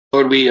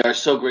Lord, we are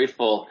so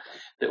grateful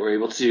that we're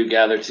able to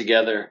gather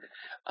together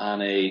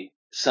on a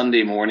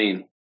Sunday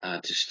morning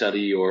to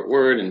study your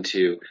word and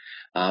to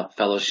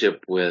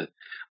fellowship with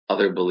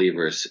other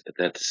believers.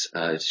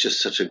 It's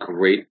just such a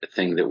great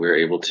thing that we're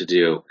able to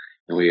do,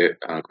 and we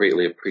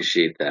greatly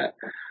appreciate that.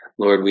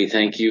 Lord, we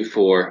thank you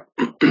for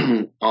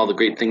all the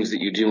great things that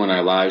you do in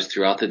our lives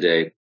throughout the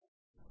day,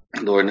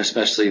 Lord, and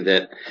especially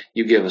that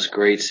you give us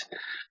great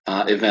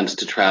events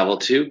to travel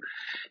to.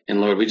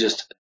 And Lord, we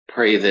just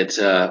pray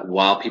that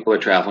while people are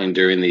traveling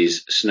during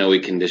these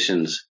snowy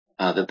conditions,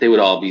 that they would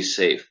all be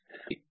safe.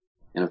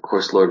 And of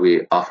course, Lord,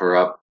 we offer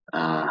up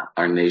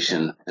our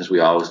nation, as we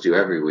always do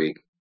every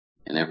week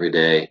and every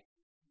day,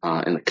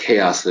 in the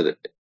chaos that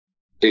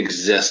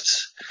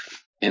exists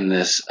in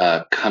this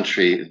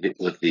country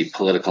with the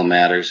political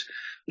matters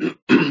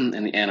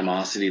and the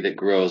animosity that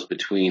grows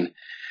between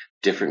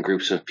different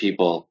groups of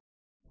people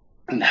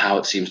and how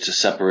it seems to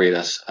separate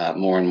us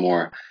more and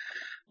more.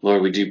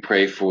 Lord, we do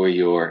pray for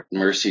your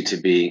mercy to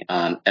be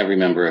on every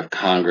member of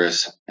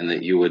Congress, and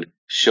that you would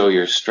show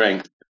your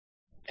strength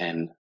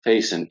and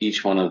face in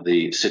each one of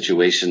the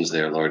situations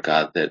there, Lord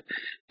God, that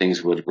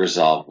things would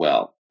resolve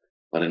well.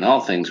 But in all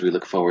things, we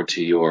look forward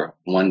to your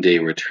one day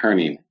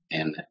returning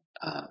and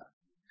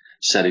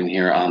setting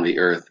here on the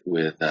earth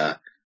with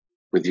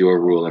your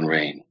rule and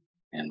reign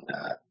and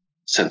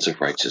sense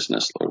of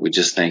righteousness, Lord. We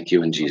just thank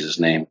you in Jesus'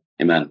 name.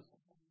 Amen.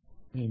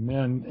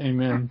 Amen.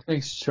 Amen.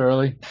 Thanks,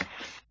 Charlie.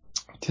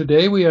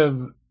 Today we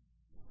have,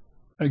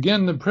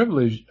 again, the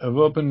privilege of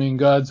opening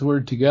God's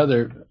Word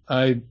together.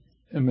 I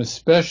am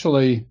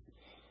especially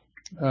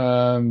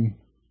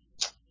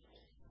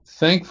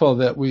thankful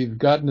that we've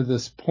gotten to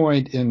this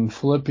point in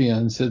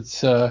Philippians.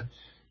 It's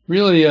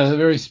really a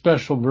very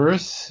special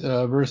verse,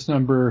 verse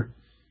number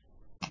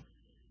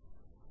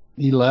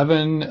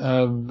 11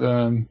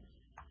 of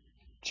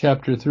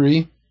chapter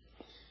 3.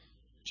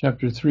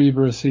 Chapter 3,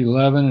 verse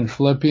 11 in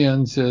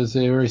Philippians is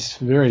a very,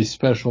 very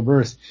special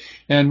verse.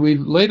 And we've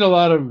laid a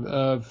lot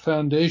of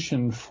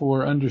foundation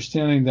for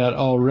understanding that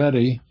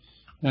already.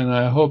 And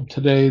I hope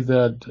today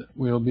that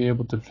we'll be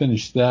able to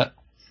finish that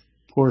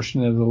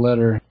portion of the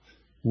letter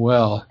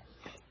well.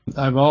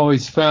 I've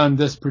always found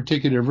this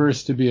particular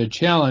verse to be a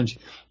challenge.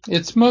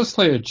 It's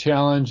mostly a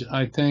challenge,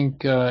 I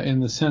think, in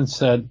the sense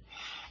that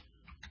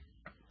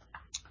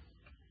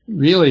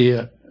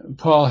really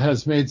Paul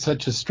has made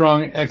such a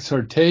strong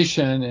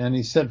exhortation, and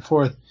he set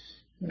forth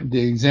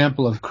the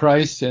example of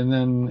Christ and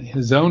then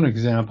his own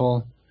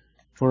example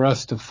for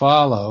us to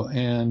follow.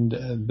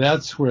 And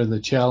that's where the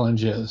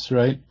challenge is,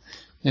 right?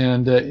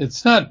 And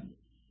it's not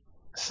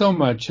so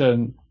much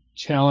a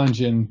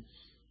challenge in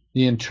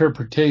the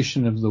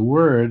interpretation of the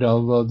word,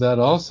 although that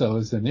also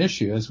is an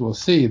issue, as we'll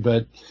see.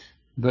 But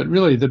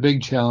really the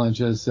big challenge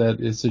is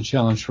that it's a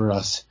challenge for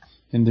us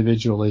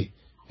individually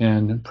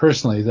and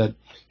personally, that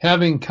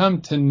having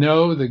come to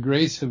know the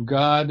grace of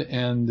God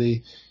and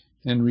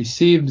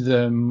received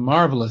the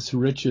marvelous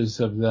riches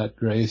of that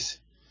grace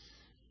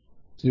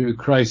through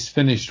Christ's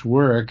finished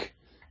work,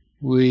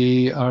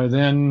 we are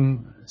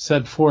then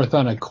set forth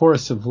on a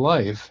course of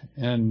life,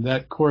 and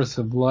that course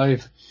of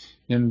life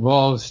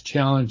involves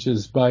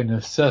challenges by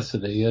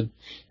necessity, and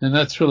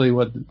that's really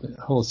what the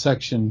whole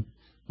section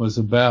was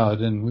about,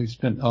 and we've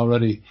spent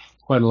already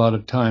quite a lot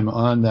of time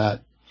on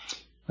that.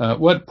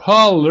 What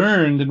Paul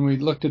learned, and we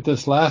looked at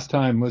this last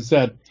time, was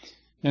that,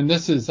 and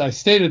I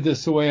stated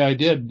this the way I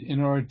did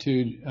in order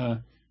to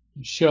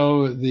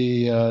show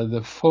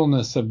the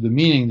fullness of the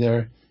meaning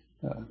there,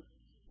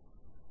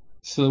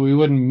 so that we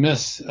wouldn't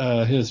miss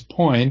his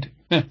point.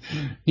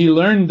 He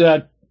learned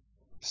that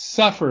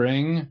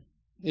suffering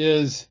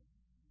is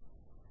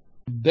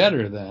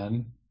better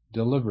than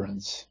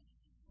deliverance.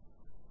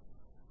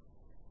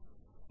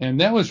 And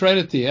that was right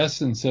at the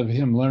essence of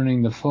him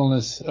learning the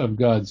fullness of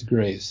God's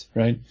grace,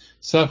 right?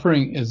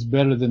 Suffering is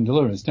better than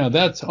deliverance. Now,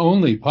 that's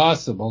only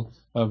possible,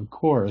 of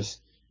course,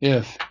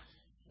 if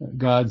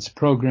God's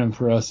program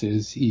for us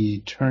is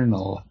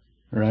eternal,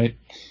 right?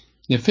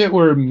 If it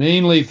were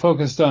mainly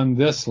focused on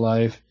this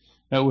life,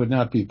 that would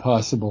not be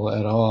possible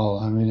at all.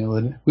 I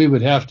mean, we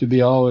would have to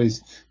be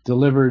always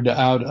delivered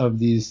out of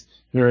these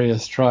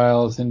various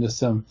trials into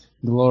some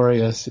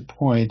glorious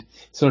point,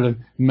 sort of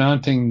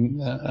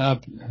mounting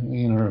up,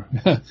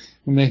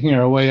 making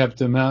our way up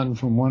the mountain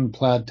from one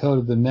plateau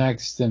to the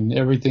next, and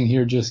everything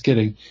here just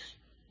getting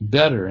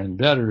better and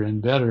better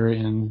and better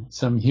in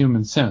some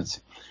human sense.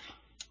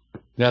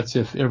 That's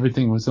if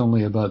everything was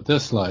only about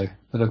this life,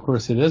 but of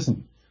course it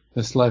isn't.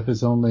 This life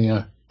is only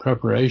a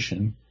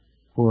preparation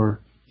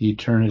for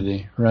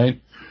eternity, right?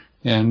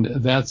 And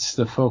that's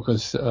the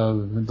focus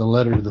of the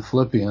letter to the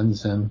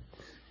Philippians, and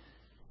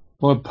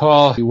what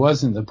Paul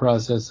was in the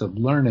process of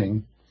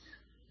learning,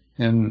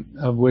 and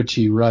of which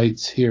he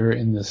writes here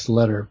in this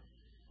letter.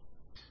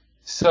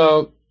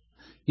 So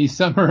he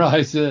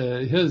summarized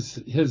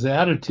his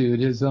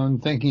attitude, his own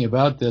thinking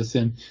about this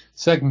in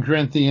 2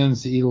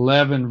 Corinthians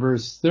 11,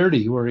 verse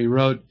 30, where he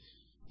wrote,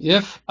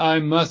 "If I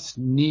must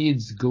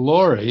needs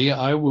glory,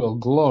 I will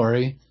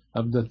glory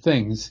of the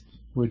things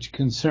which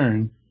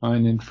concern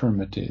mine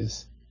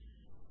infirmities."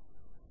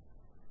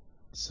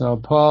 So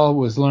Paul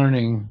was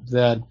learning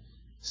that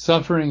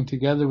suffering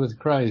together with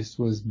Christ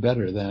was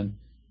better than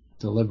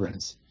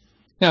deliverance.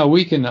 Now,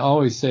 we can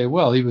always say,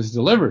 well, he was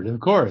delivered, of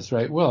course,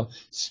 right? Well,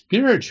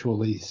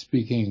 spiritually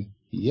speaking,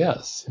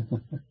 yes.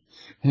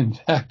 In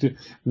fact,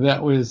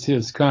 that was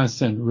his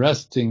constant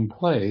resting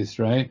place,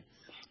 right?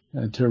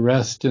 To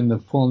rest in the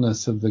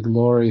fullness of the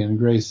glory and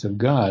grace of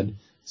God.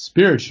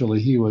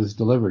 Spiritually, he was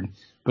delivered.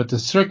 But the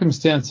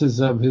circumstances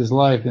of his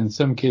life in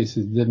some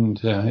cases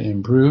didn't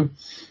improve.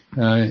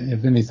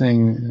 If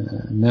anything,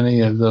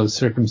 many of those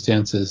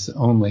circumstances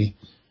only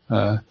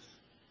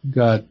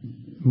got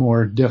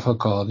more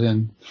difficult.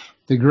 And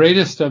the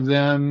greatest of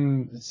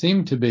them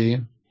seemed to be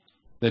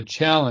the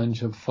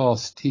challenge of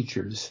false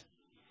teachers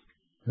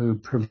who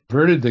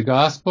perverted the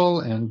gospel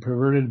and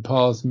perverted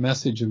Paul's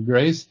message of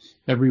grace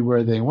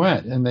everywhere they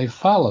went. And they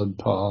followed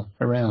Paul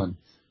around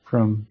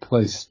from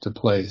place to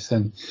place.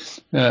 And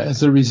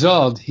as a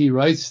result, he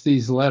writes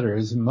these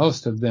letters,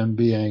 most of them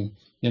being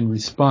in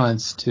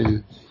response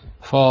to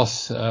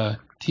false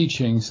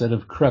teachings that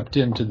have crept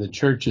into the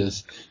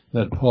churches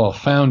that Paul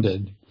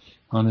founded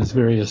on his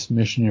various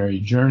missionary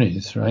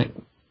journeys, right?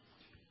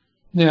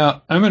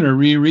 Now, I'm going to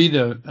reread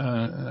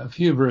a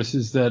few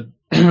verses that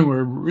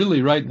were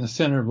really right in the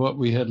center of what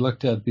we had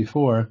looked at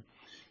before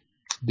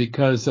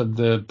because of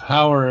the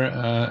power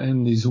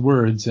in these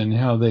words and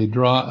how they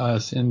draw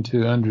us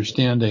into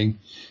understanding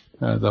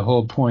the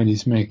whole point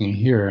he's making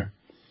here.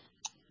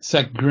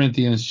 2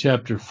 Corinthians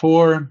chapter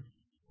 4,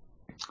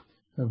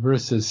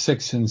 verses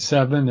 6 and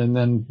 7, and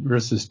then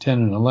verses 10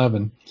 and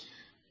 11.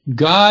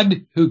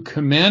 God, who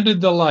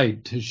commanded the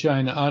light to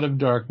shine out of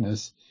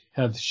darkness,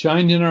 hath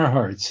shined in our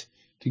hearts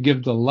to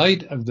give the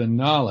light of the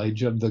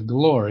knowledge of the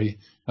glory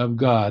of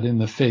God in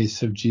the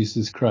face of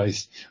Jesus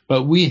Christ.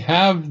 But we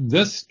have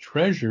this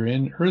treasure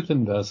in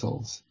earthen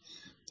vessels,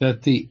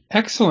 that the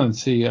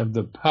excellency of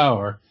the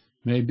power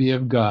may be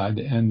of God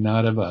and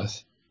not of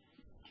us.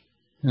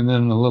 And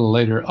then a little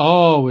later,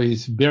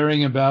 always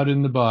bearing about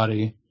in the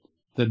body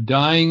the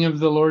dying of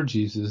the Lord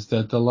Jesus,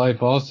 that the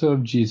life also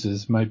of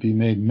Jesus might be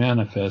made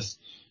manifest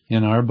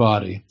in our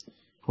body.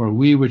 For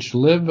we which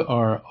live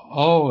are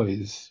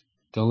always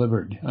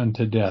delivered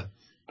unto death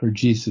for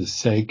Jesus'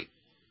 sake,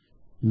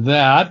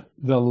 that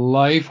the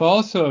life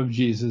also of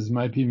Jesus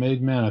might be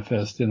made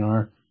manifest in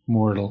our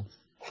mortal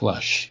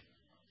flesh.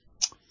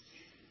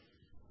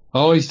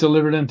 Always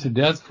delivered unto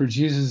death for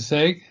Jesus'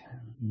 sake,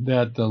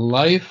 that the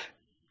life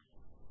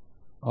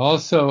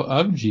also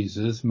of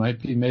Jesus might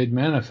be made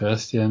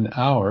manifest in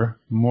our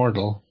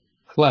mortal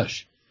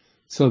flesh.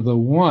 So the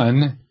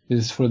one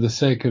is for the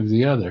sake of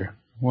the other.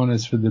 One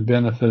is for the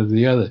benefit of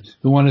the other.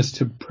 The one is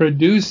to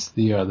produce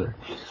the other.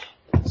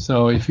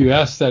 So if you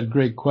ask that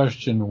great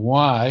question,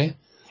 why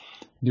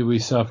do we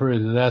suffer?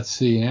 That's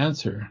the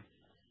answer.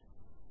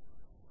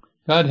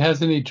 God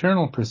has an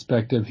eternal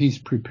perspective. He's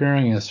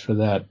preparing us for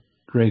that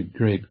great,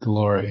 great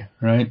glory,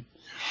 right?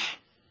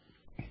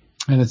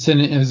 And it's in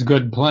his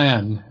good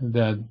plan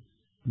that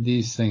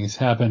these things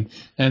happen.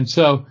 And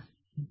so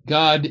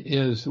God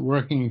is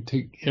working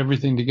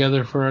everything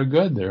together for our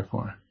good,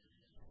 therefore.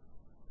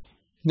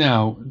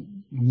 Now,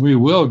 we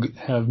will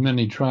have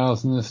many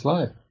trials in this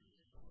life,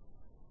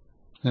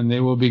 and they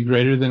will be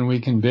greater than we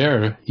can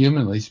bear,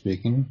 humanly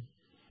speaking,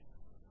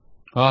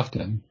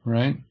 often,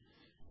 right?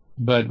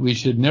 But we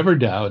should never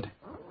doubt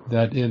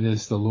that it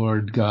is the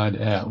Lord God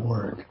at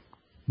work.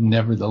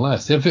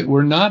 Nevertheless, if it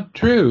were not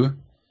true,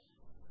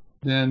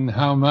 then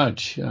how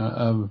much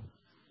of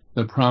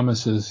the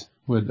promises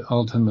would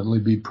ultimately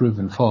be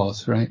proven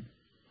false, right?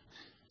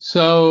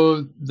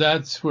 So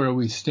that's where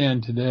we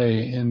stand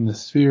today in the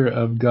sphere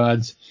of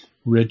God's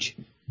rich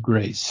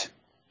grace.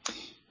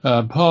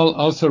 Paul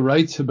also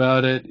writes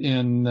about it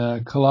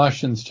in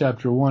Colossians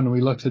chapter 1.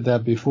 We looked at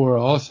that before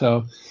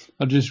also.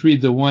 I'll just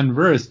read the one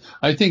verse.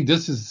 I think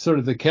this is sort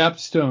of the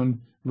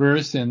capstone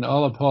verse in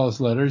all of Paul's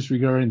letters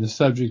regarding the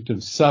subject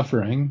of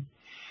suffering.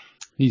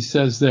 He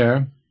says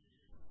there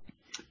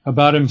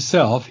about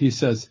himself, he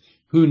says,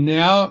 who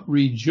now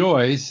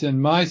rejoice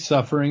in my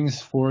sufferings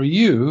for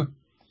you,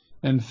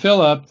 and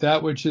fill up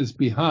that which is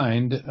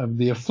behind of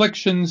the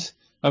afflictions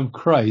of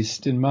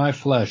Christ in my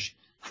flesh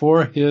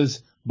for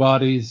his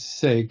body's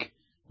sake,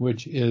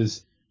 which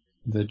is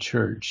the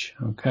church.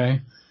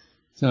 Okay?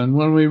 So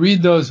when we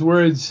read those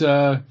words,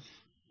 I'm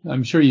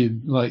sure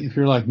if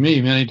you're like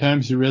me, many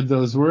times you read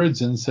those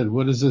words and said,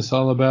 what is this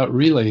all about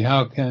really?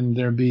 How can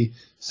there be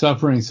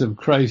sufferings of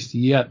Christ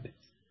yet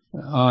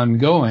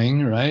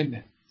ongoing,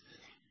 right?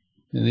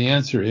 And the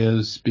answer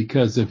is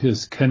because of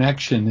his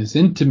connection, his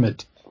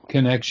intimate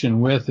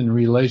connection with and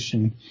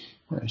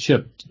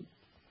relationship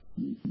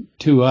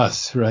to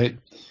us, right?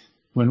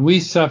 When we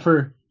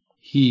suffer,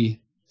 he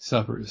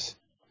suffers.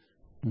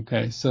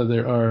 Okay, so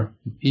there are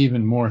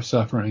even more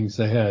sufferings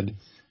ahead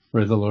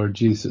for the Lord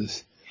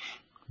Jesus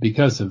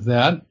because of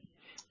that.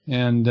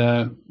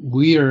 And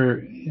we are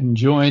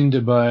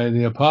enjoined by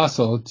the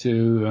apostle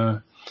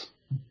to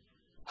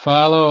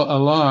follow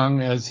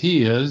along as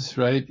he is,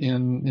 right,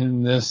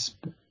 in this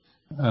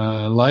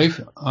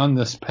life, on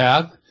this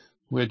path,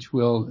 which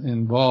will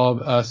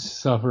involve us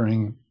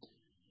suffering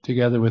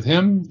together with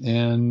him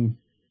and,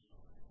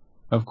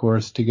 of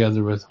course,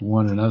 together with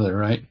one another,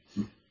 right?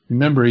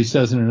 Remember, he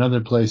says in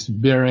another place,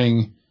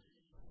 bearing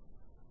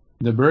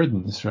the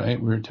burdens, right?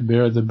 We're to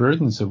bear the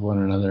burdens of one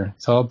another.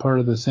 It's all part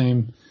of the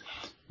same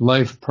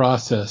life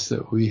process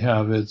that we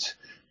have. It's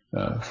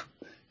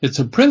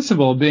a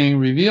principle being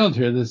revealed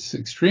here that's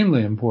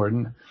extremely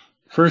important.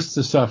 First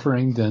the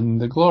suffering, then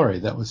the glory.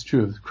 That was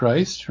true of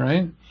Christ,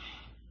 right?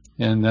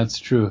 And that's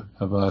true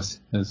of us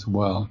as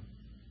well.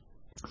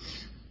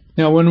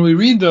 Now, when we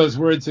read those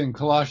words in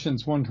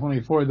Colossians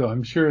 1:24, though,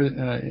 I'm sure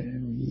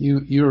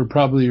you are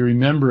probably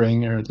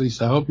remembering, or at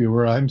least I hope you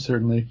were. I'm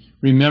certainly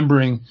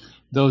remembering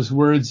those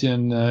words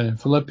in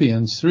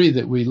Philippians 3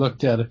 that we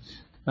looked at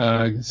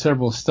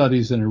several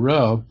studies in a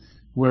row,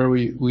 where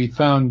we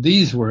found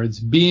these words,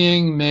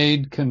 being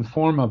made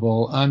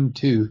conformable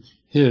unto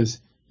his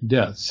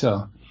death.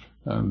 So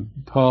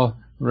Paul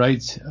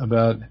writes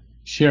about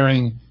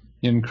sharing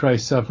in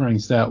Christ's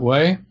sufferings that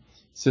way. It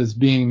says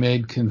being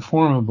made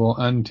conformable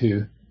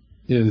unto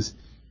his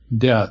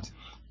death.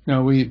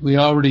 Now, we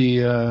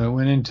already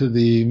went into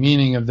the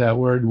meaning of that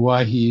word,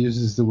 why he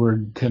uses the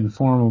word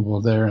conformable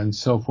there and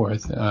so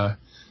forth.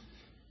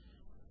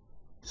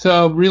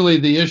 So really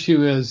the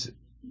issue is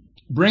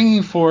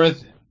bringing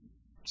forth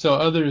so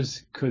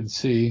others could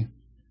see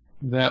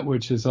that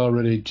which is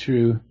already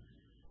true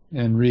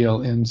and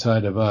real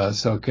inside of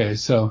us. Okay,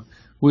 so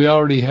we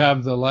already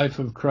have the life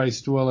of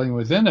Christ dwelling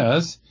within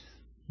us,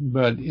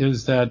 but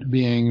is that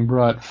being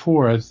brought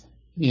forth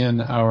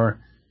in our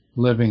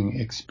living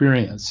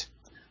experience?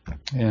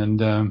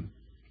 And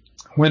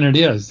when it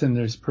is, then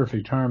there's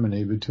perfect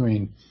harmony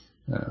between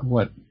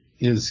what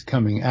is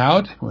coming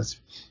out.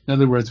 In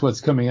other words,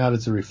 what's coming out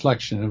is a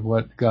reflection of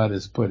what God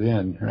has put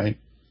in, right?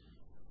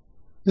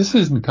 This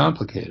isn't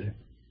complicated.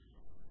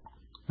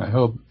 I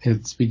hope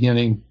it's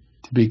beginning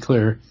to be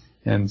clear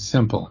and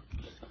simple.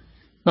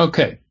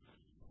 Okay.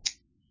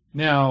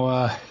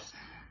 Now,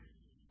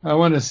 I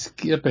want to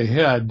skip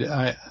ahead.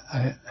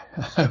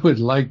 I would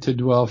like to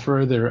dwell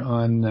further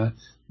on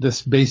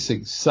this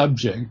basic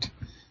subject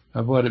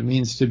of what it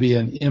means to be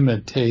an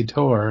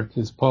imitator,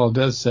 because Paul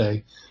does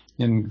say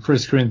in 1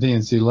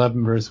 Corinthians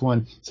 11, verse 1,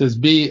 it says,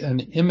 be an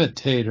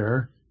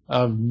imitator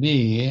of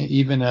me,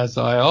 even as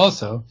I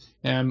also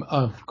am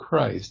of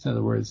Christ. In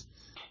other words,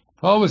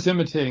 Paul was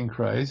imitating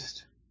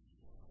Christ,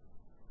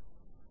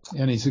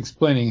 and he's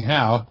explaining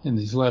how in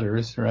these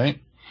letters, right?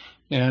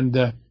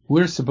 And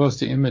we're supposed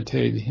to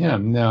imitate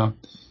him. Now,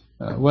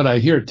 what I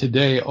hear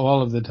today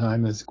all of the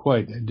time is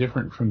quite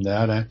different from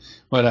that.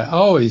 What I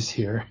always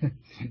hear,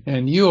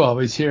 and you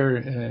always hear,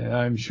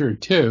 I'm sure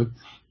too,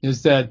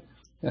 is that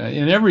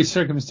in every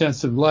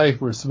circumstance of life,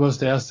 we're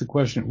supposed to ask the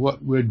question,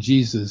 what would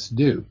Jesus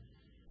do?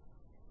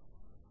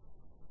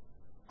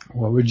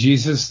 What would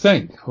Jesus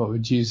think? What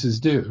would Jesus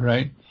do,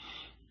 right?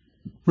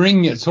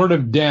 Bringing it sort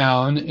of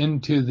down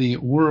into the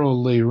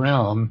worldly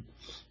realm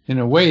in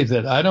a way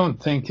that I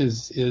don't think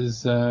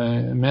is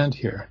meant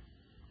here.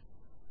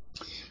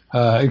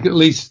 At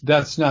least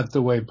that's not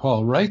the way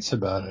Paul writes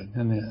about it,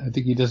 and I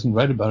think he doesn't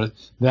write about it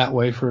that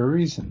way for a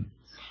reason.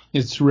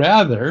 It's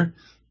rather,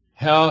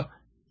 how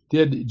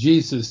did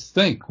Jesus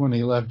think when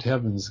he left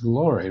heaven's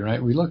glory,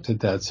 right? We looked at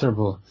that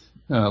several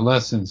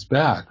lessons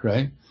back,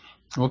 right?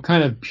 What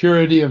kind of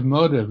purity of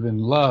motive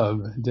and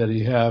love did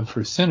he have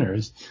for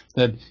sinners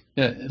that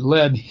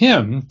led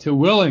him to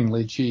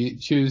willingly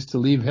choose to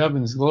leave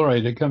heaven's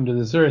glory to come to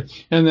this earth,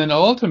 and then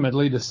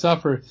ultimately to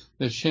suffer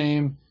the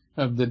shame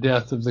of the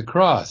death of the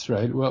cross,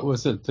 right? What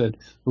was it that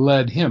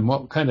led him?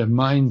 What kind of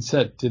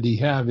mindset did he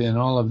have in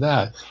all of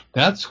that?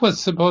 That's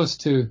what's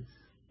supposed to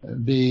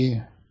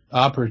be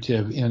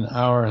operative in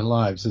our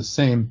lives, the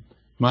same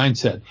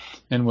mindset.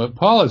 And what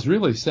Paul is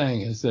really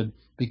saying is that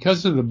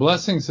because of the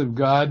blessings of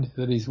God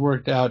that he's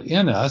worked out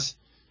in us,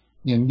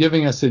 in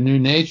giving us a new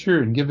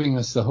nature and giving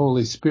us the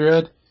Holy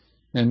Spirit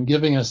and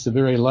giving us the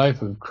very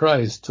life of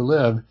Christ to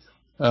live,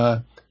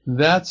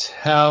 that's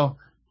how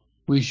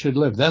we should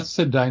live. That's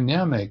the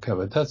dynamic of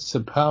it. That's the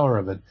power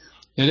of it.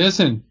 It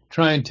isn't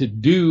trying to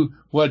do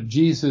what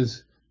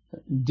Jesus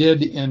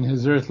did in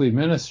his earthly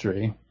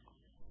ministry.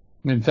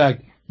 In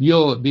fact,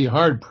 you'll be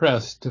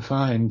hard-pressed to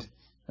find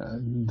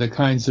the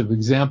kinds of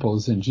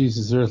examples in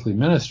Jesus' earthly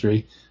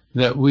ministry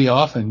that we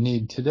often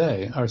need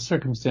today. Our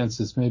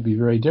circumstances may be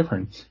very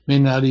different, may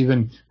not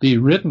even be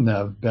written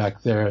of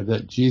back there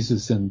that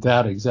Jesus in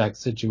that exact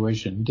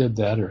situation did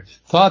that or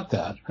thought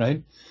that,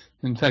 right?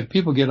 In fact,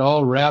 people get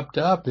all wrapped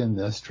up in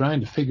this, trying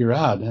to figure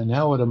out, and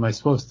now what am I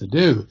supposed to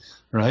do,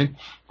 right?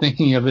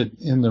 Thinking of it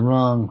in the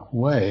wrong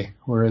way,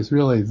 whereas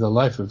really the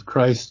life of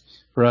Christ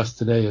for us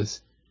today is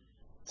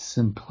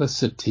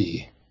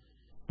simplicity,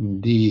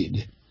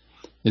 indeed.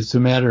 It's a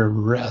matter of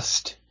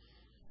rest.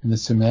 And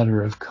it's a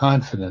matter of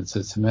confidence.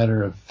 It's a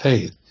matter of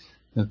faith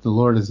that the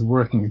Lord is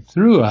working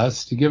through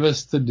us to give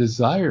us the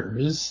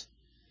desires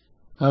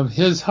of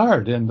his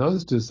heart. And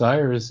those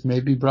desires may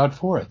be brought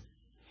forth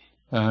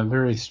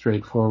very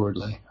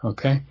straightforwardly.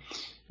 Okay?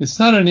 It's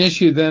not an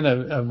issue then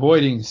of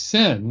avoiding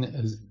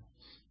sin,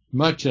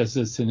 much as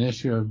it's an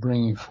issue of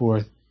bringing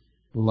forth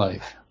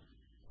life.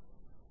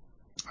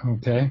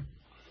 Okay?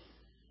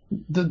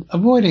 The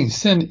avoiding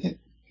sin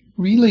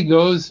really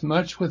goes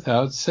much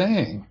without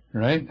saying,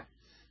 right?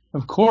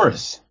 Of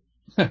course,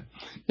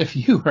 if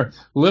you are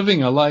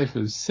living a life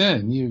of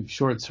sin, you've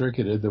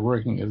short-circuited the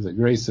working of the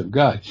grace of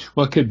God.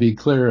 What could be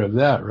clearer of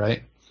that,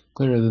 right?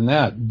 Clearer than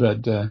that.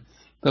 But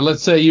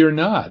let's say you're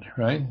not,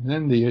 right?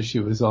 Then the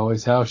issue is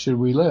always, how should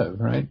we live,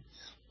 right?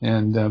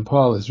 And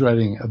Paul is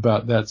writing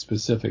about that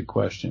specific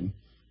question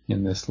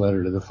in this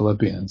letter to the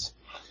Philippians.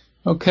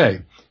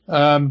 Okay,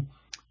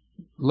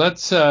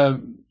 let's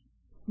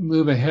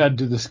move ahead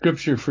to the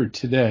scripture for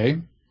today.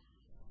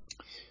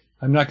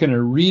 I'm not going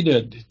to read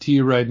it to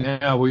you right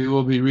now. We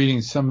will be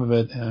reading some of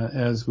it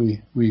as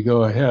we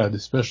go ahead,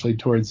 especially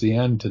towards the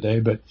end today.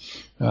 But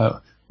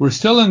we're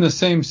still in the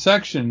same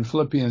section,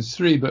 Philippians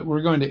 3, but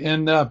we're going to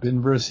end up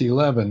in verse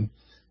 11,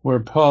 where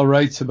Paul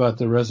writes about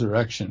the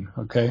resurrection,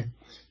 okay?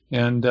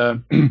 And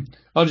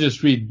I'll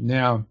just read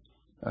now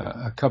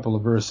a couple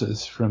of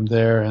verses from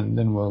there, and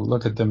then we'll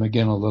look at them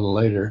again a little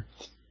later.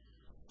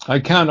 I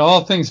count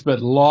all things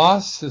but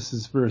loss. This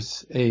is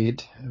verse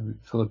 8,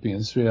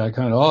 Philippians 3. I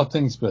count all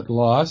things but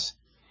loss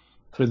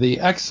for the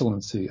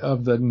excellency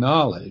of the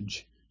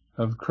knowledge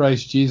of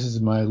Christ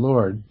Jesus my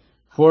Lord,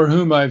 for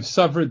whom I've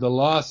suffered the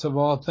loss of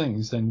all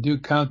things, and do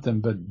count them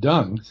but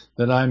dung,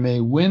 that I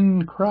may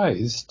win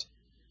Christ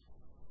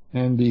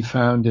and be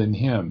found in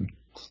him.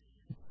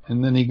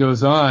 And then he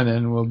goes on,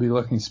 and we'll be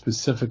looking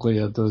specifically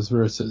at those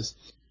verses.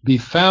 Be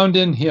found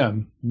in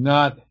him,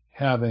 not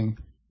having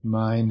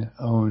mine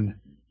own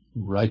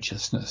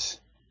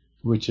righteousness,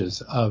 which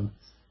is of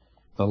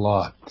the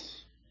law.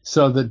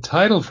 So the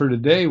title for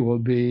today will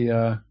be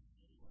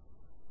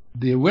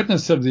The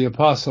Witness of the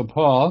Apostle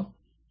Paul,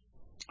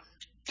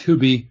 to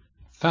be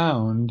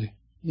found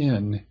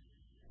in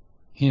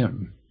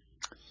him.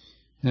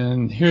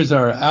 And here's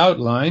our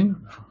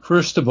outline.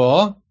 First of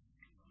all,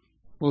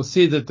 we'll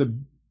see that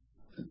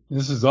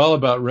this is all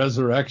about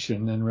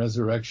resurrection and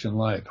resurrection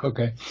life.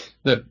 Okay.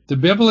 The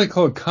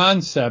biblical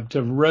concept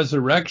of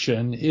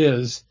resurrection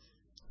is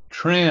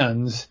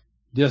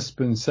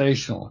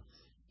trans-dispensational.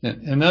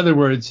 In other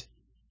words,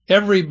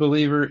 every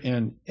believer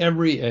in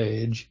every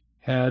age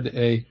had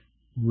a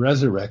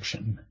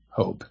resurrection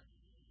hope.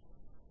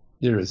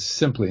 There is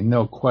simply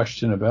no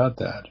question about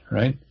that,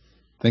 right?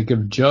 Think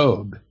of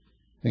Job.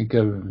 Think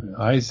of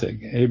Isaac,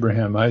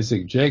 Abraham,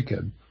 Isaac,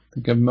 Jacob.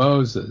 Think of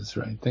Moses,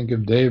 right? Think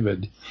of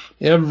David.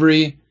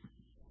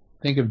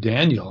 Think of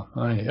Daniel.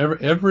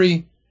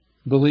 Every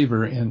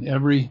believer in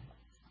every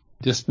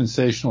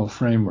dispensational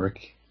framework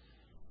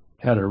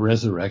had a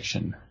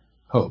resurrection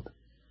hope.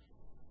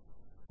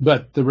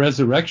 But the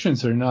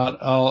resurrections are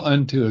not all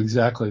unto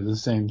exactly the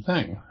same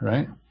thing,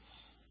 right?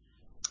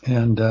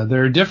 And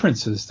there are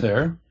differences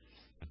there.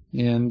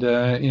 And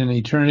in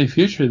eternity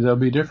future, there'll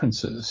be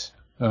differences.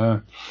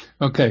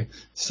 Okay,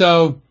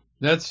 so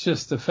that's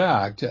just the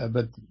fact.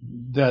 But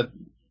that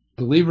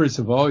believers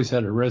have always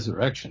had a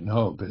resurrection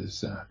hope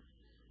is,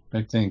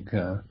 I think,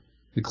 the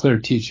clear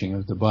teaching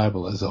of the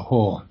Bible as a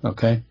whole,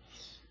 okay?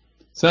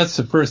 So that's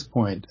the first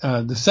point.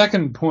 The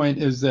second point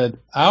is that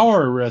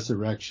our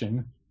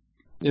resurrection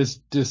is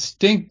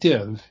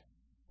distinctive,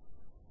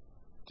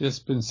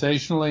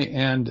 dispensationally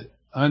and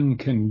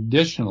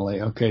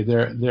unconditionally. Okay,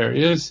 there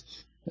is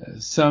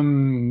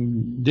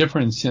some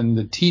difference in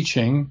the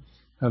teaching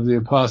of the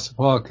Apostle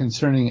Paul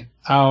concerning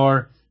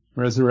our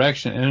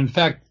resurrection. And in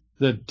fact,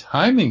 the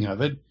timing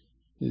of it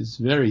is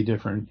very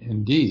different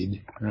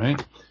indeed,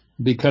 right?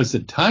 Because the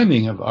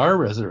timing of our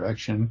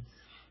resurrection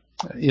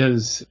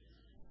is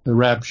the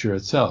rapture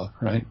itself,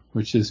 right?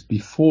 Which is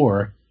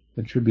before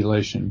the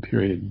tribulation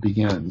period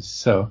begins.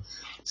 So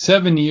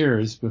 7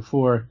 years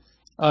before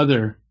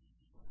other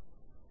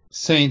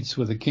saints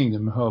with a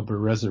kingdom hope are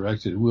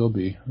resurrected, will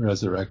be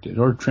resurrected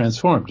or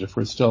transformed if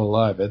we're still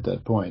alive at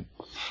that point.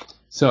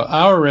 So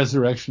our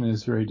resurrection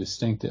is very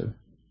distinctive,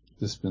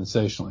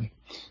 dispensationally.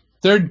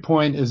 Third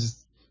point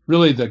is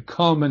really the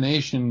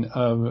culmination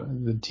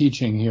of the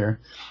teaching here.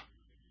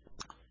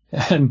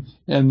 And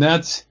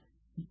that's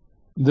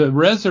the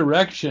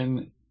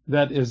resurrection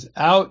that is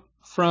out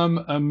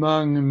from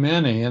among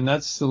many, and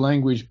that's the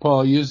language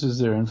Paul uses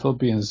there in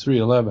Philippians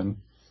 3:11,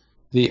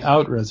 the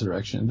out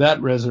resurrection.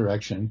 That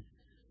resurrection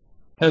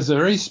has a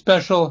very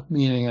special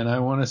meaning, and I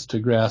want us to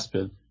grasp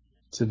it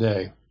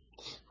today,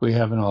 if we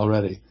haven't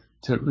already,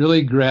 to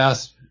really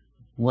grasp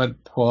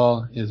what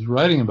Paul is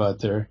writing about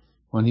there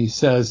when he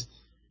says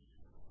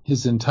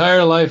his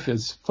entire life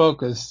is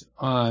focused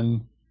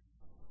on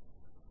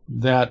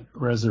that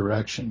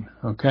resurrection,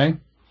 okay?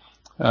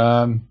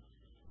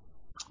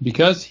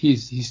 Because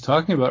he's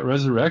talking about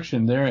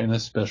resurrection there in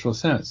a special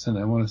sense, and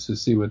I want us to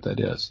see what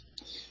that is.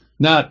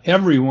 Not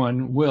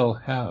everyone will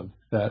have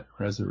that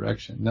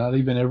resurrection. Not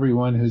even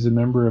everyone who's a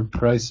member of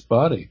Christ's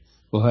body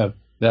will have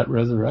that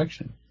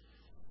resurrection.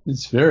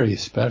 It's very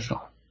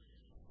special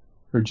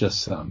for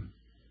just some.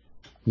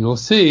 You'll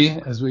see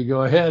as we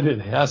go ahead, it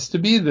has to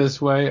be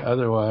this way,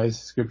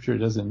 otherwise Scripture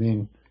doesn't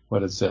mean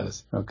what it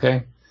says,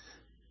 okay?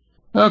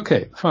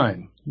 Okay,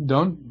 fine.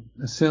 Don't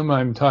assume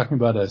I'm talking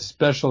about a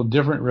special,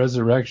 different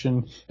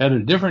resurrection at a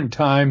different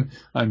time.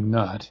 I'm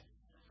not.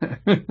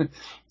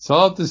 It's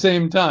all at the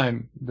same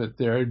time, but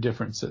there are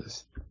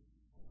differences.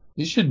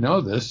 You should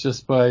know this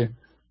just by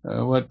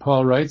what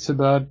Paul writes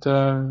about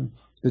the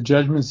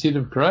judgment seat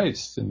of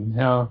Christ and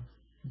how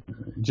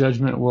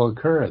judgment will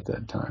occur at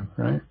that time,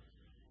 right?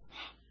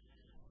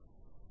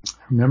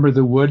 Remember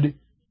the wood,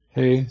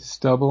 hay,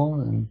 stubble,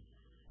 and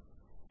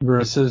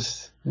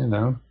versus,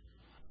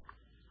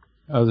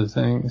 other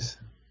things,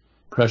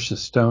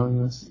 precious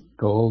stones,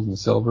 gold and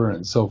silver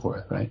and so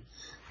forth, right?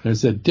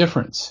 There's a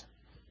difference,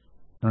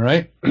 all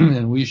right?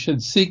 And we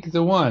should seek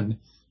the one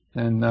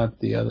and not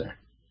the other,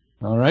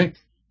 all right?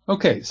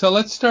 Okay, so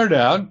let's start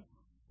out.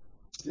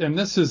 And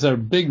this is a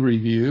big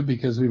review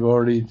because we've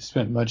already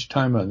spent much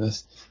time on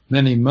this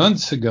many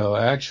months ago,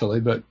 actually.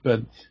 But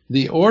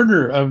the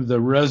order of the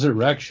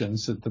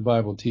resurrections that the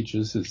Bible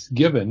teaches is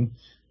given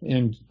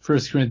in 1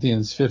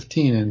 Corinthians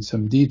 15 in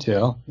some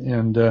detail.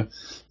 And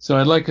so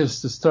I'd like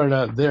us to start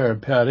out there,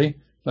 Patty. I'd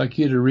like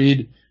you to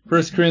read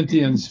 1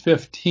 Corinthians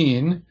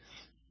 15,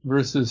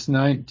 verses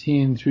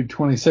 19 through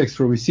 26,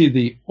 where we see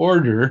the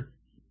order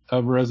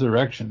of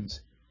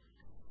resurrections.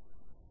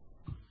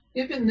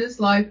 If in this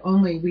life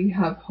only we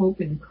have hope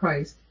in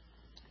Christ,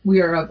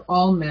 we are of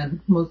all men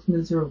most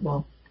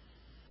miserable.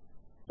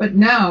 But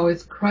now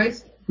is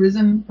Christ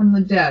risen from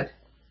the dead,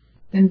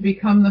 and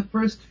become the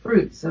first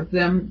fruits of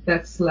them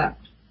that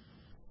slept.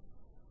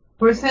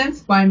 For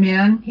since by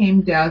man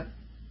came death,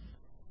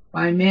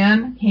 by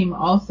man came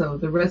also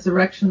the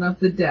resurrection of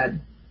the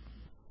dead.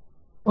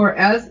 For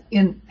as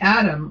in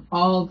Adam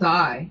all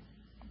die,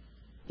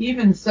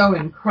 even so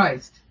in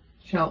Christ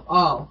shall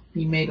all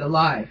be made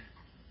alive.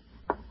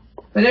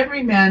 But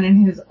every man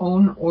in his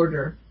own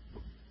order,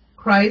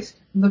 Christ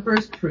the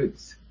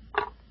firstfruits,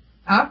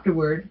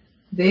 afterward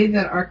they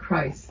that are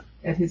Christ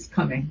at his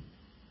coming.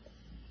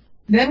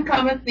 Then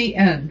cometh the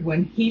end,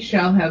 when he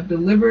shall have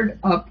delivered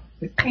up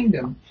the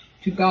kingdom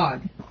to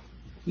God,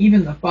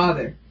 even the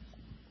Father,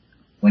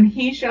 when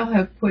he shall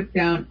have put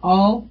down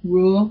all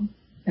rule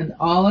and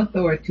all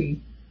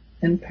authority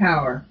and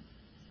power.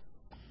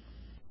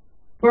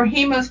 For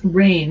he must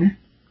reign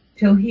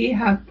till he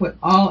hath put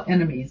all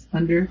enemies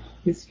under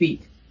his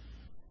feet.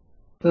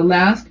 The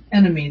last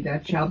enemy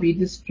that shall be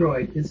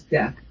destroyed is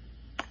death.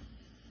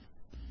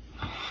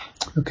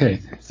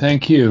 Okay,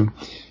 thank you.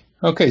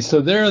 Okay,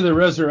 so there are the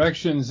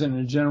resurrections in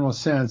a general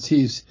sense.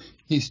 He's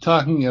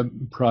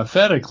talking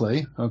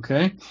prophetically,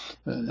 okay?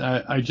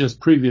 I just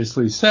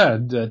previously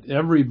said that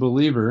every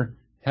believer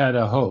had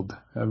a hope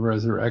of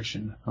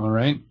resurrection, all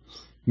right?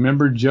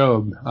 Remember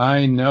Job,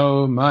 I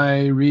know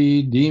my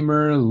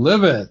Redeemer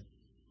liveth.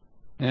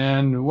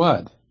 And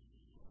what?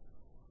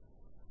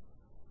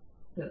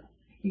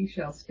 He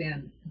shall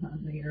stand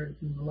upon the earth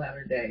in the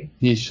latter day.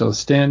 He shall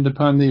stand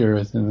upon the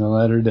earth in the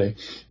latter day.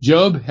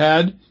 Job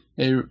had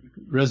a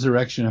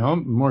resurrection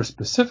hope. More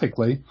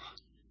specifically,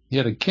 he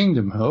had a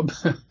kingdom hope,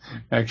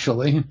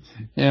 actually,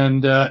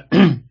 and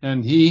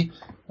he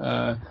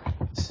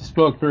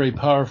spoke very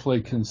powerfully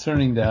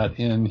concerning that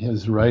in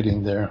his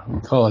writing there.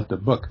 We call it the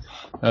book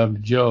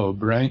of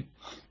Job, right?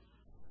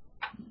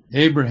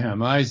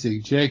 Abraham,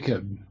 Isaac,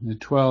 Jacob, the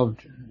 12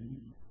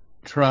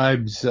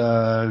 tribes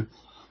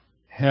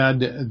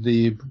had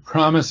the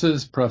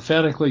promises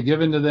prophetically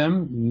given to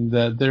them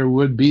that there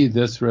would be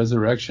this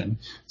resurrection.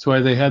 That's why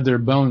they had their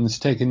bones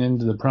taken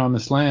into the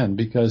promised land,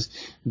 because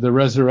the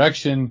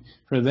resurrection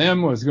for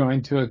them was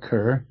going to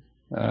occur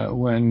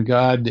when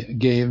God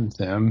gave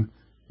them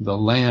the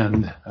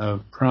land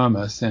of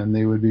promise, and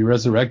they would be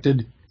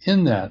resurrected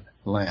in that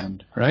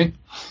land, right?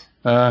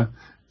 But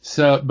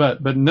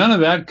none of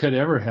that could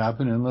ever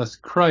happen unless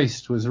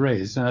Christ was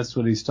raised, and that's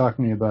what he's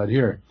talking about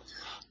here.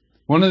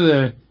 One of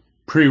the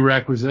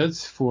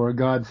prerequisites for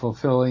God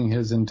fulfilling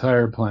his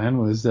entire plan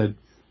was that,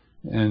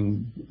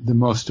 and the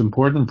most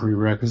important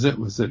prerequisite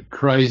was that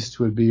Christ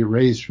would be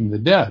raised from the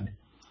dead.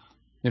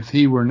 If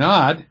he were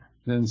not,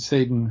 then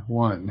Satan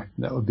won.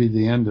 That would be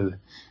the end of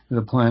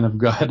the plan of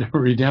God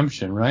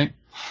redemption, right?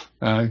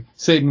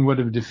 Satan would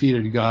have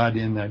defeated God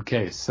in that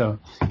case. So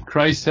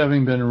Christ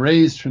having been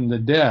raised from the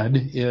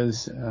dead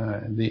is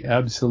the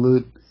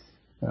absolute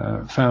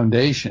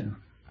foundation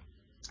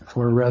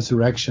for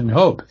resurrection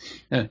hope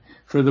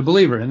for the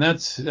believer. And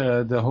that's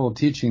the whole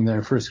teaching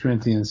there, 1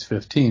 Corinthians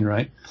 15,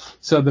 right?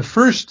 So the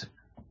first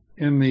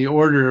in the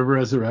order of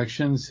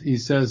resurrections, he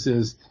says,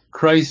 is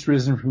Christ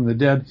risen from the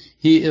dead.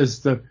 He is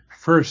the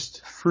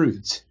first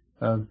fruits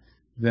of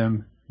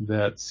them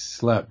that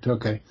slept.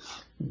 Okay.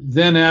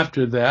 Then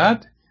after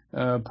that,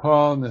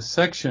 Paul in this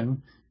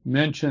section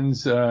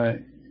mentions,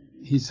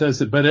 he says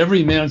that, but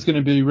every man's going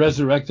to be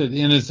resurrected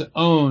in his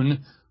own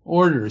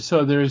order.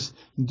 So there's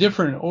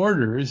different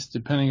orders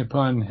depending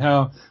upon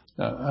how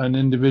an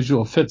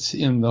individual fits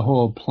in the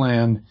whole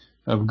plan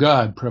of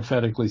God,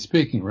 prophetically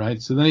speaking,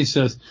 right? So then he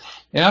says,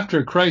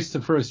 after Christ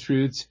the first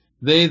fruits,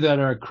 they that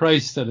are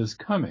Christ that is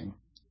coming.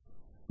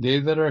 They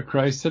that are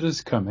Christ that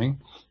is coming.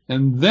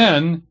 And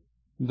then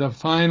the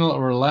final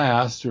or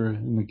last, or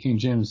in the King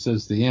James it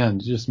says the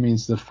end, it just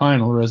means the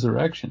final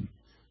resurrection.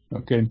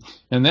 Okay,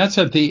 and that's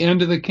at the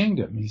end of the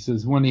kingdom. He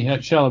says, when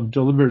he shall have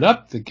delivered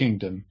up the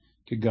kingdom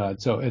to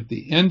God. So at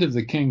the end of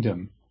the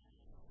kingdom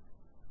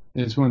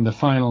is when the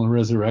final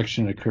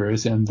resurrection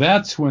occurs, and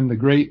that's when the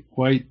great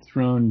white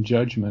throne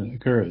judgment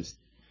occurs.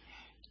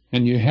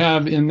 And you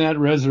have, in that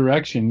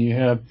resurrection, you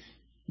have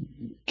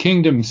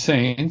kingdom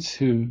saints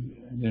who,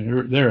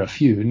 there are a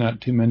few,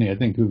 not too many, I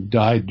think, who've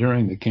died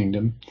during the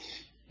kingdom,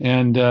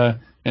 and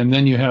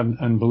then you have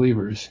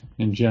unbelievers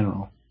in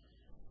general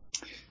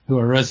who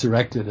are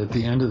resurrected at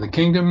the end of the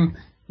kingdom,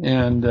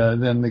 and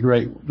then the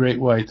great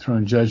white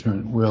throne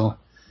judgment will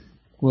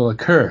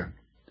occur.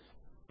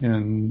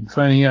 And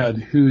finding out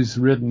who's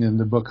written in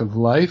the book of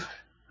life,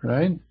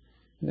 right,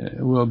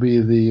 will be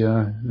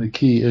the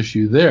key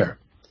issue there.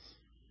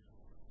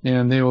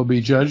 And they will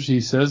be judged,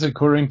 he says,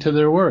 according to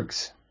their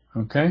works.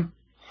 Okay?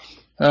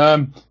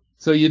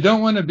 So you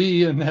don't want to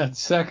be in that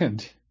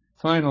second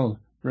final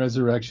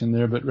resurrection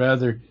there, but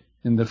rather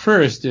in the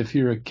first if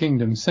you're a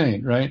kingdom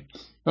saint, right?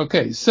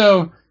 Okay,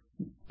 so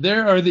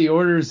there are the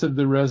orders of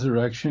the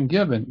resurrection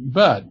given.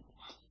 But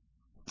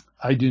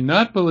I do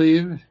not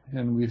believe,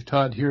 and we've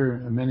taught here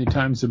many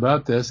times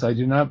about this, I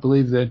do not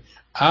believe that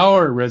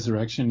our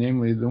resurrection,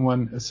 namely the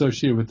one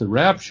associated with the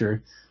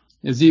rapture,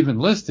 is even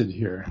listed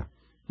here.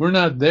 We're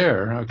not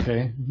there,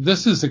 okay?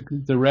 This is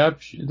the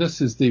rapture.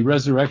 This is the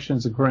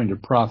resurrections according to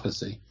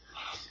prophecy.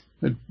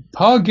 But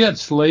Paul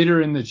gets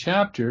later in the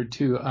chapter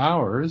to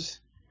ours,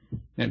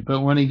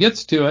 but when he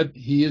gets to it,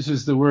 he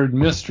uses the word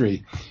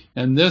mystery.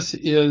 And this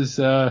is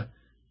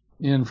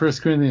in 1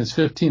 Corinthians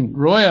 15.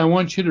 Roy, I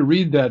want you to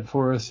read that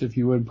for us, if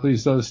you would,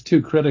 please, those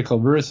two critical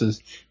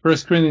verses. 1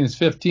 Corinthians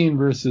 15,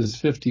 verses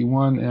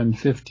 51 and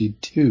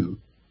 52.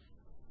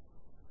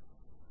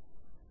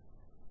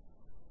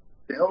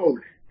 Behold,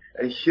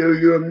 I show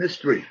you a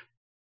mystery.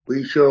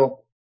 We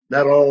shall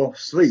not all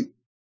sleep,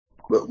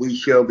 but we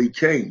shall be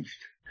changed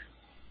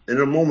in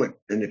a moment,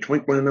 in the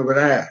twinkling of an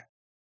eye.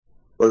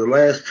 For the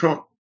last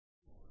trump,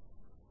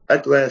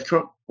 at the last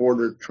trump, for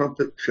the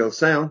trumpet shall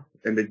sound,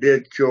 and the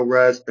dead shall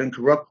rise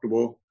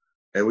incorruptible,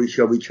 and we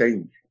shall be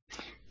changed.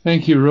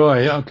 Thank you,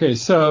 Roy. Okay,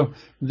 so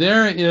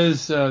there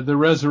is the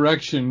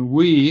resurrection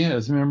we,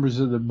 as members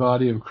of the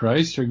body of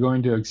Christ, are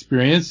going to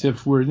experience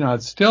if we're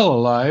not still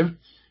alive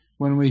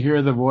when we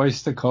hear the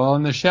voice, the call,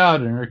 and the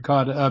shout, and are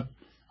caught up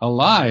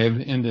alive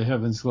into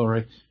heaven's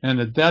glory.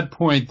 And at that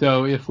point,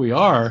 though, if we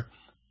are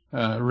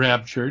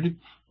raptured,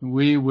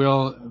 we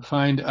will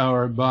find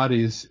our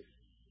bodies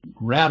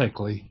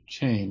radically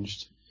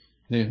changed.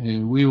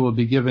 We will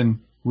be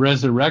given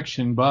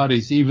resurrection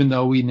bodies, even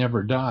though we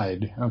never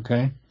died,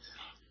 okay?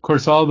 Of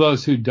course, all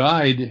those who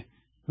died,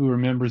 who were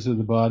members of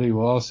the body,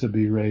 will also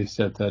be raised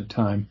at that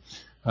time.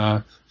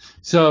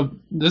 So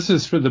this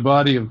is for the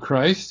body of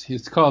Christ.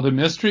 It's called a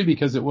mystery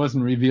because it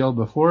wasn't revealed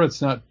before.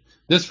 It's not,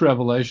 this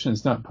revelation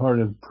is not part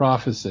of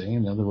prophecy.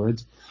 In other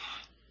words,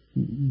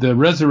 the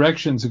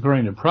resurrections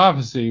according to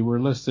prophecy were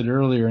listed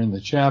earlier in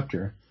the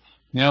chapter.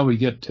 Now we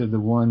get to the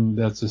one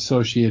that's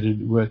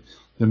associated with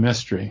the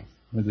mystery,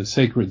 or the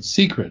sacred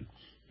secret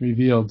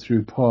revealed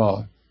through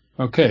Paul.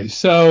 Okay,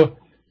 so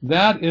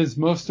that is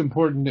most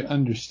important to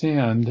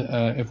understand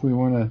if we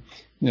want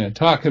to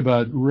talk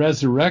about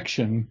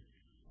resurrection.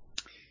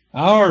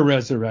 Our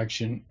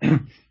resurrection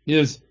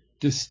is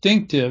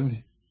distinctive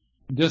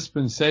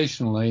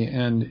dispensationally,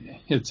 and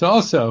it's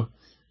also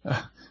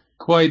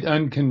quite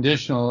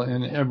unconditional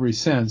in every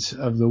sense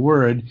of the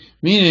word,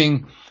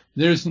 meaning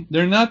there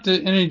are not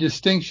any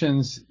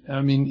distinctions.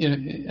 I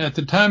mean, at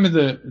the time of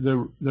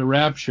the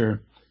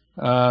rapture,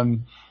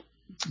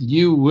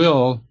 you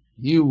will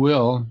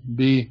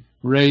be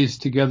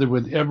raised together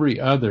with every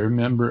other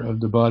member of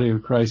the body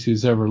of Christ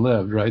who's ever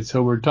lived, right?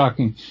 So we're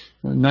talking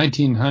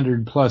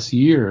 1900 plus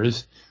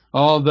years.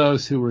 All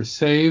those who were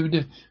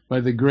saved by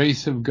the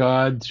grace of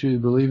God through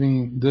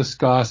believing this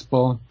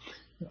gospel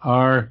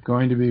are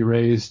going to be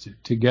raised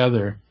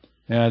together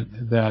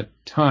at that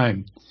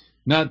time.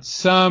 Not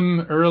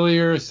some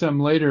earlier, some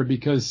later,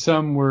 because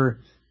some were,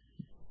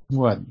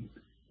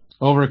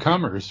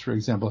 overcomers, for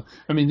example.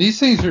 I mean, these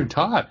things are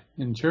taught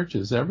in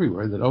churches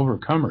everywhere, that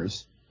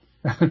overcomers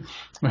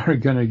are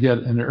going to get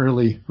an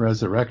early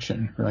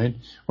resurrection, right?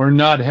 Or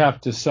not have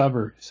to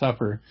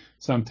suffer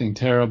something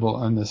terrible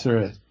on this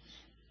earth.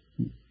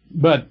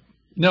 But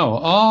no,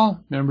 all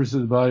members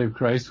of the body of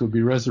Christ will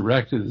be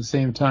resurrected at the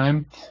same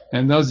time,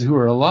 and those who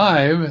are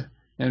alive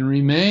and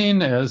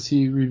remain, as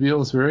he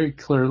reveals very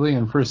clearly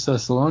in 1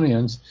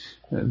 Thessalonians,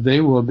 they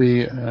will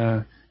be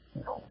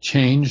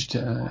changed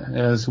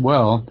as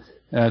well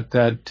at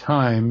that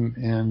time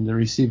and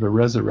receive a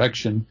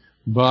resurrection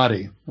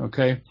body,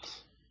 okay?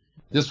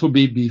 This will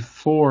be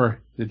before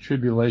the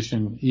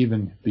tribulation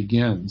even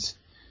begins.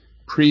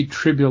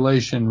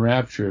 Pre-tribulation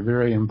rapture,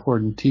 very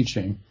important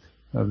teaching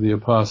of the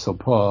Apostle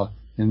Paul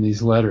in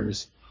these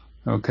letters.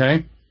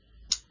 Okay?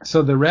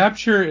 So the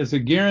rapture is a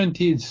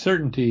guaranteed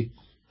certainty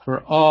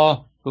for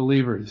all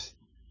believers.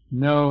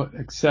 No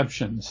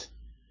exceptions.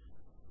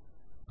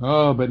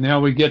 Oh, but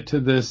now we get to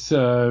this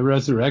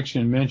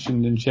resurrection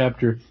mentioned in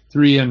chapter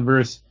 3 and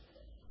verse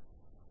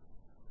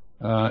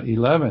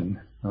 11,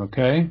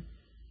 okay?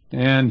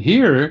 And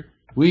here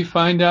we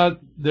find out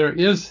there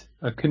is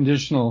a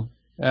conditional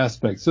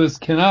aspect. So this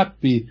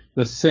cannot be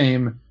the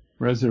same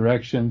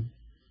resurrection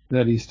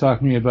that he's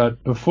talking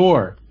about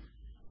before.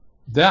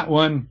 That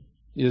one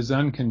is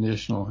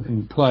unconditional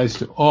and applies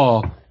to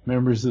all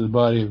members of the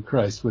body of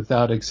Christ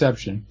without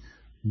exception.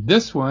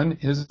 This one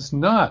is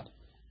not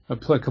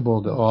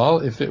applicable to all.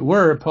 If it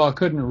were, Paul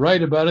couldn't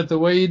write about it the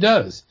way he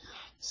does.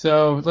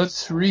 So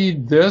let's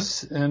read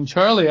this. And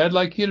Charlie, I'd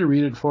like you to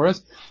read it for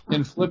us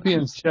in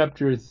Philippians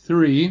chapter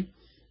 3,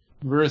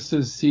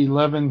 verses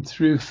 11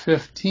 through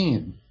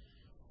 15.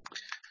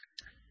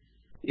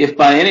 If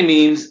by any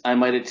means I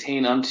might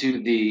attain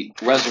unto the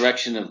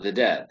resurrection of the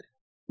dead,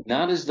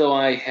 not as though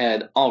I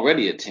had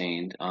already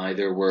attained,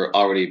 either were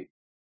already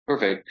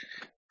perfect,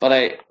 but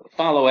I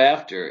follow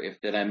after, if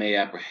that I may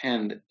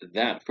apprehend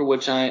that for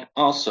which I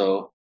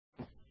also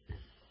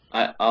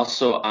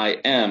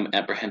am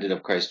apprehended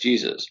of Christ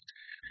Jesus.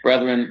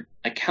 Brethren,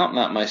 I count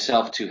not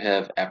myself to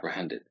have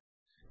apprehended,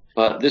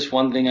 but this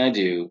one thing I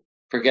do,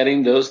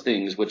 forgetting those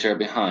things which are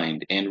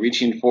behind, and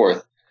reaching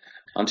forth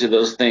unto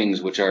those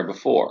things which are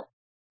before.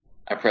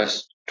 I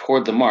press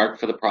toward the mark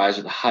for the prize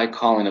of the high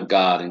calling of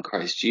God in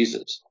Christ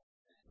Jesus.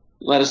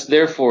 Let us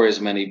therefore,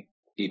 as many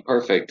be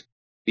perfect,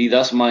 be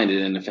thus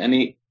minded, and if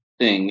anything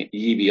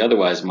ye be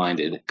otherwise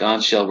minded,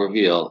 God shall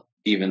reveal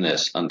even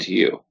this unto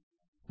you.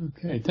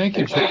 Okay, thank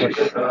you, Charlie.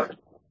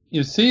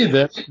 You see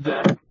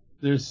that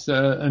there's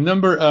a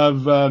number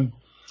of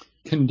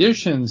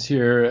conditions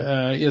here.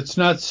 It's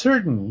not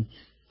certain.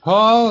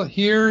 Paul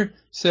here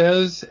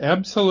says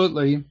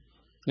absolutely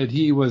that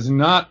he was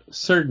not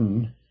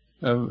certain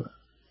of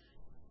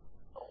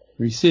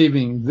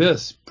receiving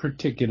this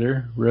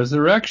particular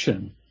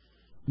resurrection.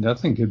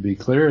 Nothing could be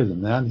clearer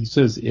than that. He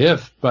says,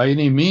 if by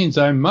any means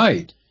I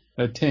might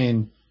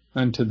attain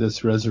unto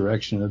this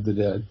resurrection of the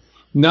dead.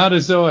 Not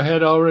as though I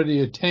had already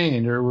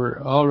attained or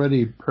were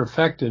already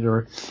perfected,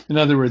 or in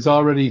other words,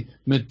 already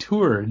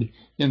matured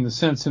in the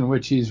sense in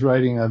which he's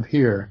writing of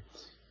here.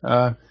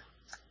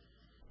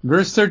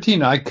 Verse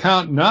 13, I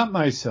count not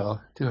myself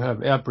to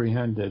have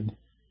apprehended.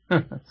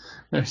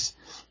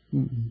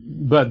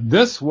 But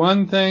this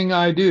one thing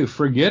I do,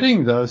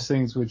 forgetting those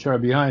things which are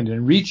behind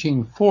and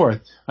reaching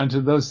forth unto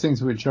those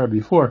things which are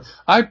before,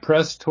 I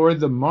press toward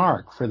the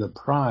mark for the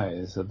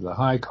prize of the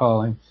high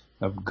calling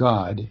of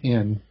God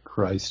in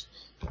Christ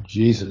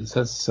Jesus.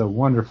 That's a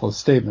wonderful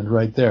statement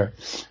right there.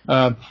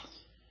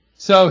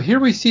 So here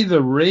we see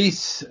the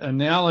race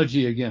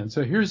analogy again.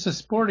 So here's a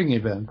sporting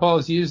event. Paul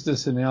has used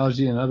this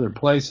analogy in other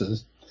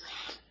places.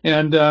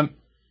 And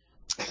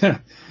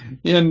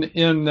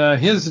in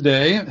his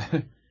day,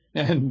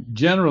 and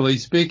generally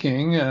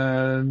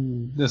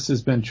speaking, this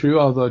has been true,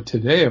 although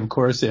today, of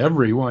course,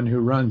 everyone who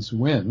runs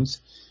wins,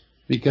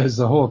 because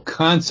the whole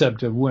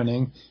concept of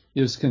winning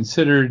is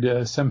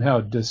considered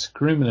somehow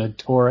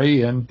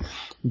discriminatory in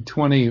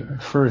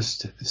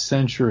 21st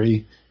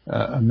century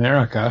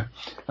America.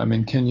 I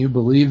mean, can you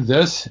believe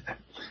this?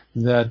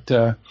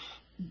 That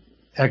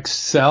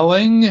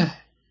excelling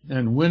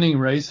and winning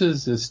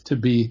races is to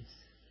be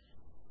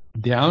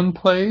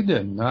downplayed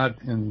and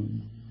not,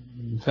 in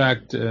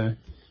fact,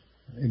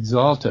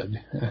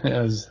 exalted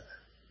as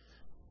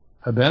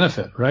a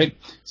benefit, right?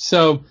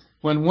 So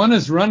when one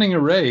is running a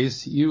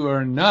race, you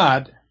are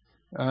not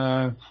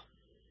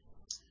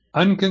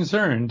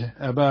unconcerned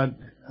about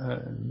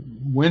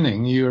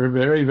winning. You are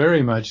very,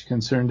 very much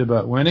concerned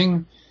about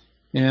winning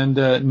and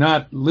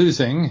not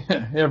losing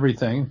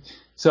everything.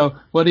 So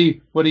what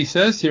he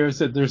says here is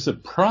that there's a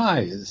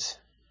prize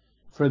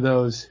for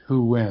those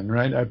who win,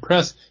 right? I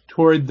press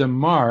toward the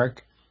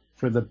mark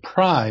for the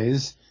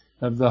prize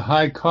of the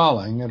high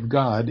calling of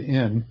God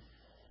in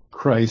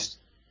Christ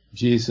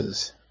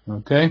Jesus.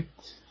 Okay?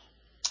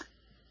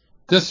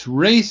 This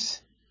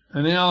race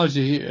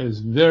analogy is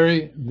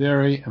very,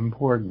 very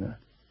important.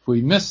 If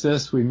we miss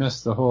this, we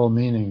miss the whole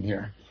meaning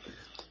here.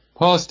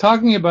 Paul is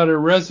talking about a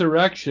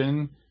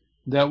resurrection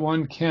that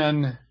one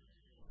can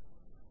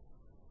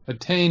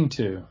attain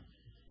to,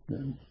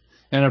 and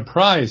a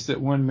prize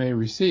that one may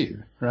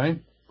receive, right?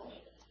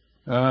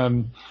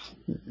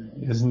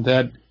 Isn't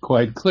that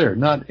quite clear?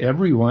 Not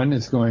everyone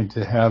is going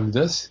to have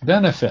this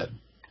benefit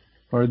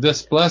or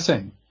this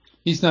blessing.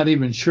 He's not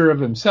even sure of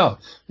himself.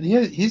 But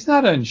he's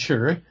not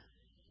unsure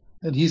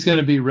that he's going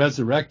to be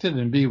resurrected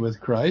and be with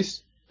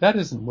Christ. That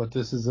isn't what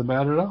this is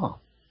about at all.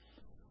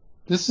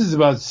 This is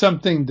about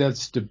something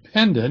that's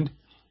dependent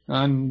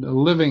on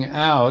living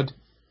out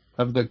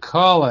of the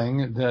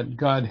calling that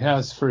God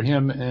has for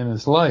him in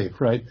his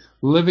life, right?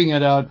 Living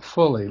it out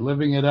fully,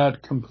 living it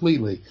out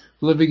completely,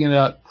 living it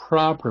out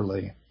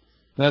properly.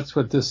 That's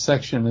what this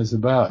section is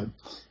about.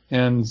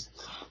 And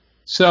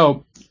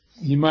so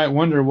you might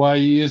wonder why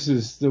he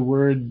uses the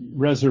word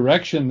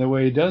resurrection the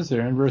way he does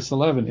there in verse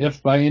 11.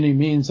 If by any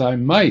means I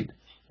might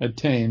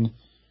attain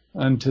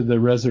unto the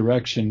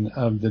resurrection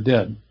of the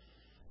dead.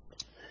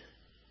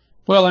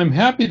 Well, I'm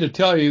happy to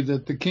tell you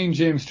that the King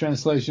James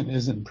translation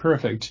isn't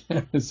perfect.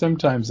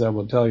 Sometimes I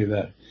will tell you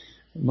that.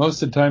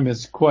 Most of the time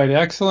it's quite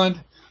excellent.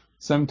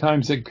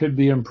 Sometimes it could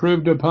be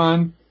improved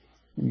upon.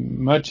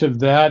 Much of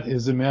that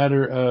is a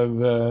matter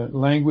of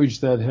language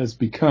that has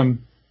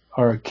become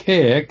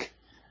archaic,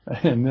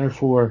 and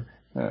therefore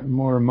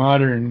more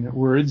modern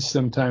words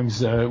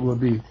sometimes will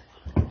be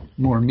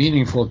more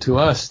meaningful to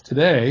us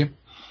today.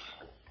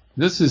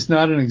 This is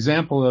not an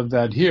example of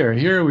that here.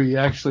 Here we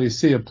actually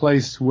see a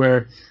place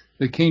where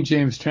the King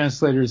James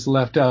translators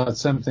left out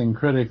something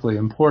critically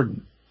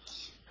important.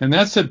 And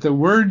that's that the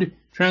word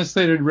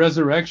translated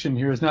resurrection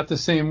here is not the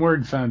same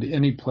word found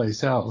any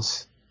place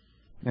else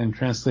and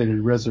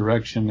translated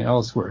resurrection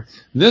elsewhere.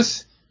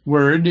 This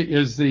word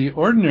is the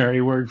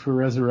ordinary word for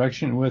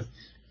resurrection with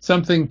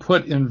something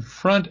put in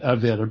front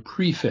of it, a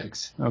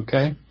prefix,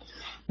 okay?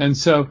 And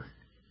so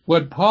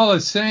what Paul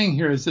is saying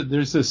here is that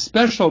there's a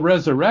special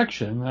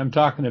resurrection I'm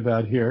talking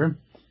about here,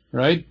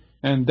 right?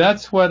 And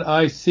that's what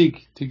I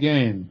seek to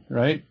gain,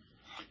 right?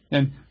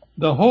 And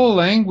the whole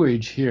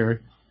language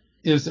here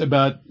is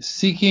about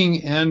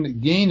seeking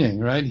and gaining,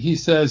 right? He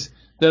says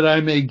that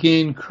I may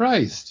gain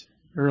Christ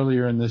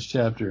earlier in this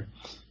chapter.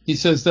 He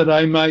says that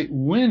I might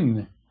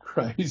win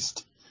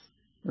Christ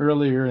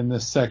earlier in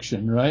this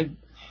section, right?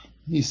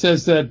 He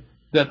says that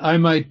I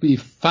might be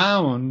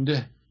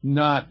found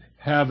not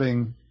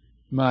having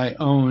my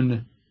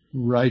own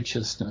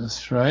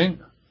righteousness, right?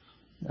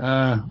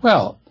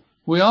 Well,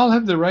 we all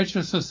have the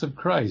righteousness of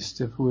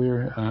Christ if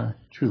we're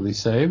truly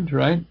saved,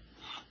 right?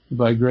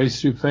 By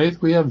grace through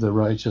faith, we have the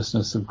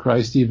righteousness of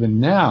Christ even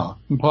now.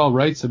 And Paul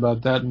writes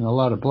about that in a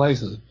lot of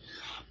places.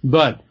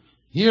 But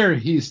here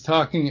he's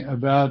talking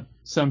about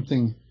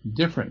something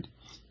different.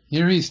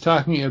 Here he's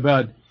talking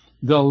about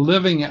the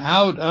living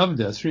out of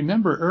this.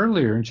 Remember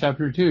earlier in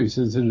chapter 2, he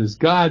says it is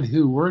God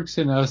who works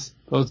in us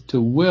both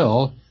to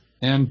will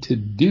and to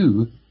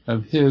do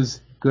of his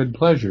good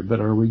pleasure.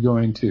 But are we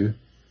going to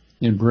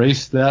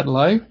embrace that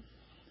life?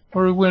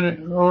 Or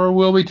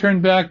will we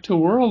turn back to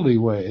worldly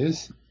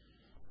ways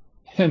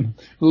and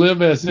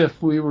live as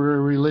if we were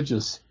a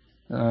religious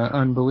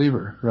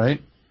unbeliever,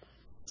 right?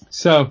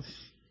 So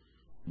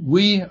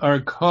we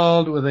are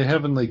called with a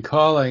heavenly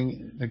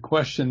calling. The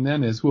question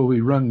then is, will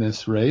we run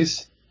this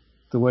race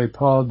the way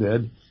Paul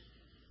did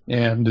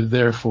and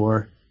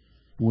therefore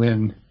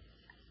win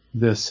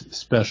this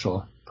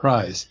special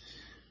prize?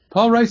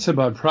 Paul writes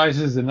about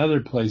prizes in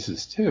other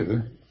places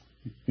too.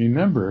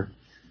 Remember,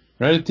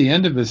 right at the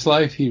end of his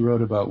life, he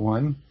wrote about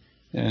one,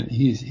 and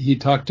he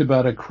talked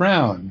about a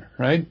crown,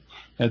 right?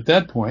 At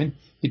that point,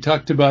 he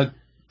talked about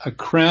a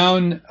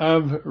crown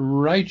of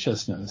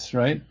righteousness,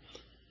 right?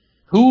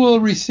 Who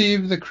will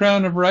receive the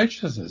crown of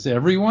righteousness?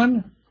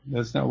 Everyone?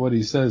 That's not what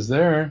he says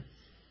there.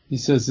 He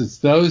says it's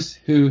those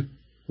who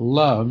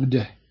loved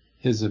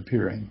his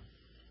appearing.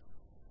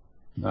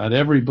 Not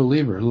every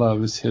believer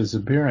loves his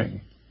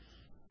appearing.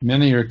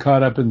 Many are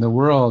caught up in the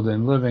world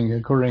and living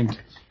according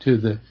to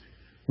the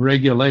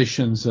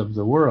regulations of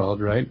the world,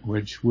 right,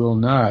 which will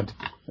not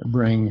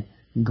bring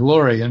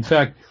glory. In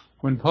fact,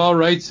 when Paul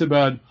writes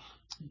about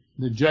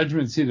the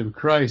judgment seat of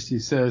Christ, he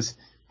says,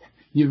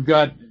 you've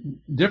got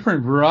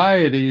different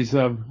varieties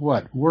of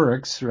what?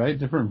 Works, right?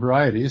 Different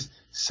varieties.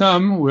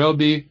 Some will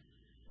be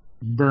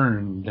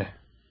burned.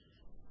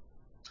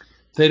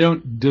 They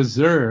don't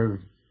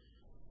deserve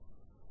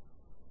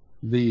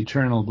the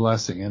eternal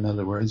blessing, in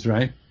other words,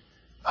 right?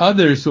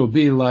 Others will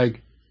be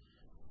like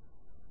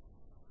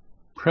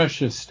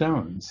precious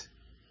stones,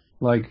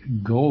 like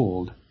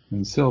gold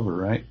and silver,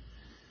 right?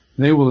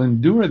 They will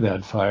endure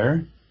that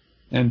fire,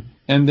 and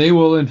they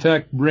will in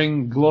fact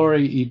bring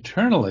glory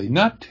eternally,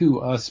 not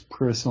to us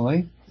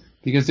personally,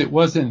 because it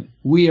wasn't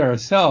we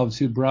ourselves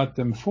who brought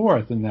them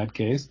forth in that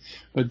case,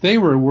 but they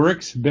were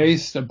works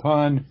based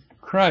upon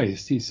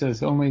Christ. He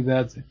says only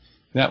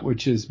that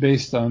which is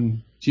based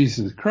on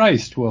Jesus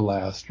Christ will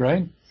last,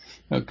 right?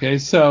 Okay,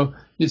 so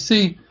you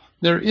see,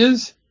 there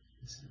is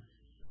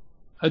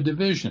a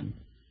division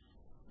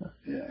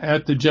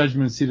at the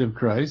judgment seat of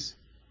Christ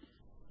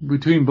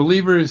between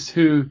believers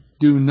who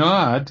do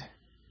not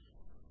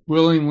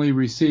willingly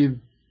receive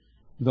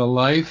the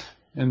life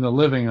and the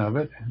living of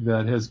it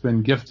that has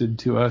been gifted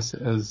to us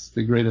as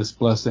the greatest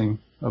blessing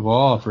of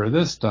all for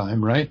this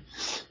time, right?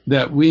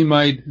 That we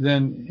might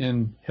then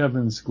in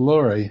heaven's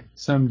glory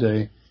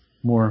someday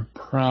more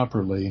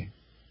properly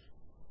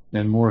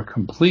and more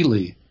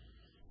completely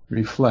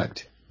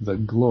reflect the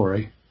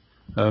glory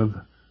of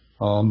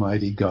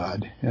Almighty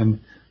God. And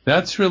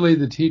that's really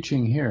the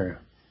teaching here.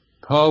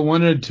 Paul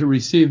wanted to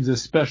receive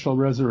this special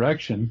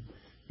resurrection,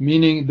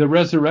 meaning the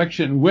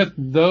resurrection with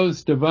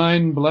those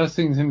divine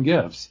blessings and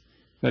gifts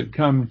that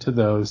come to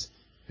those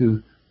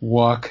who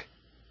walk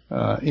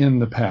in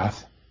the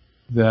path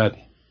that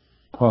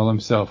Paul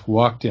himself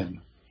walked in.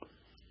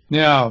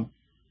 Now,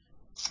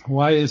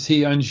 why is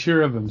he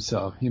unsure of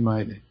himself? You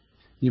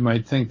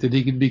might think that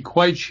he could be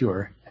quite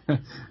sure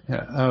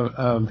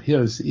of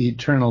his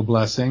eternal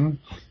blessing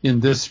in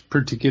this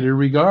particular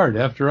regard.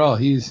 After all,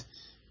 he's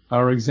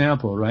our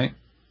example, right?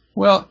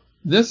 Well,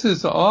 this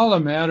is all a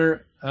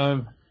matter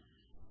of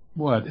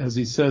what? As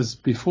he says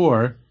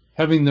before,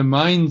 having the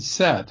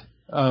mindset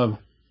of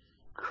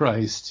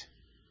Christ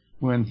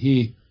when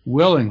he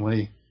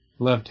willingly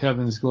left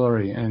heaven's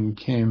glory and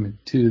came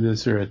to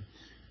this earth.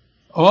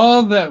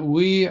 All that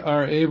we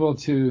are able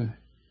to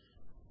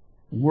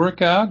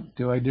work out,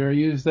 do I dare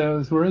use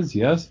those words?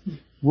 Yes.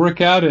 Work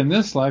out in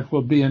this life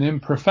will be an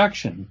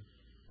imperfection,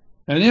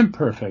 an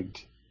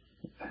imperfect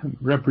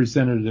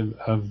representative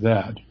of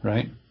that,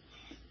 right?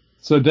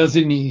 So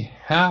doesn't he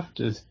have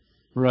to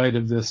write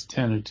of this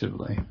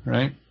tentatively,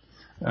 right?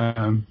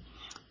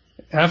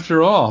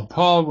 After all,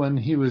 Paul, when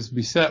he was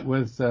beset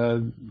with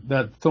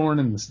that thorn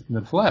in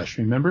the flesh,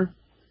 remember?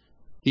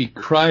 He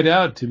cried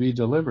out to be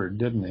delivered,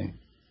 didn't he?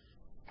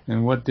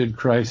 And what did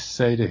Christ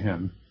say to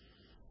him?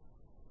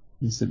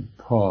 He said,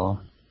 Paul,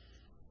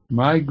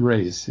 my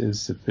grace is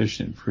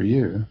sufficient for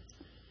you.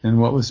 And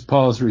what was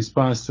Paul's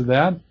response to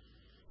that?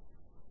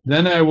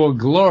 Then I will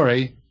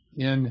glory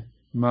in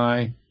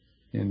my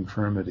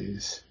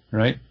infirmities,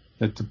 right?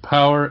 That the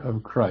power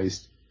of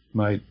Christ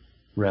might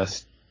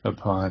rest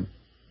upon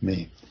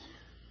me.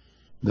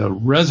 The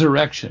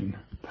resurrection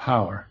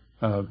power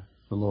of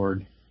the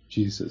Lord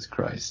Jesus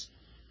Christ.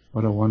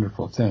 What a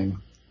wonderful thing.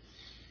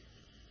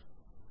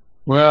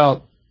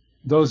 Well,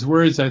 those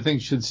words I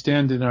think should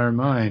stand in our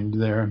mind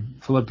there.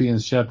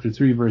 Philippians chapter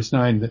 3 verse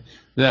 9,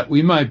 that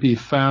we might be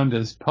found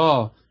as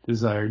Paul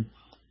desired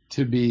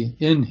to be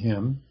in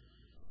him,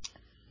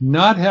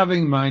 not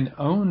having mine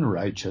own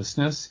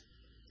righteousness,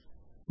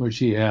 which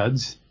he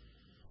adds,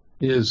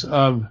 is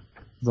of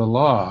the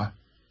law,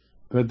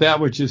 but that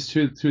which is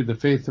through the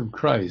faith of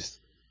Christ,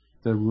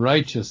 the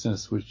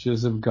righteousness which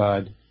is of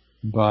God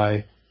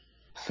by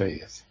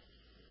faith,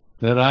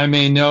 that I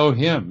may know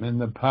him in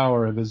the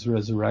power of his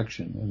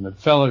resurrection, in the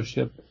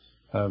fellowship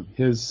of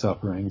his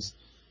sufferings,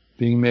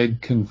 being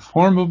made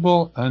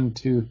conformable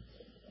unto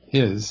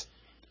his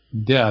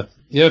death,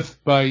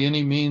 if by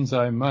any means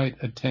I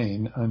might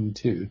attain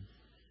unto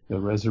the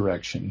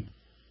resurrection.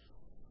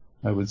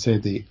 I would say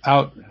the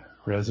out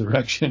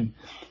resurrection,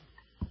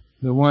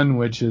 the one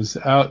which is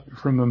out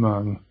from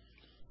among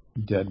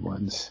dead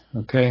ones.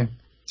 Okay?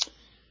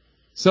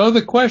 So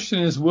the question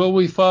is, will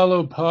we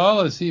follow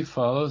Paul as he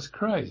follows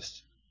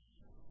Christ?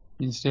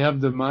 It means to have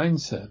the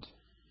mindset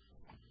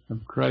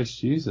of Christ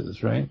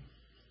Jesus, right?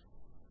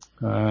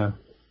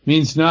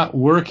 Means not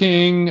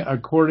working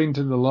according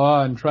to the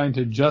law and trying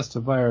to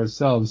justify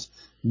ourselves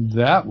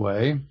that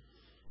way.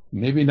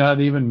 Maybe not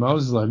even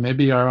Moses' law,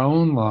 maybe our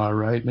own law,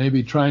 right?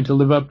 Maybe trying to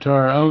live up to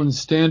our own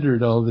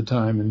standard all the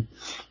time and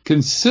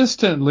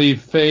consistently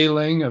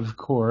failing, of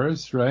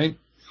course, right?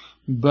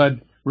 But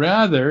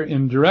rather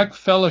in direct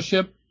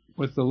fellowship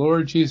with the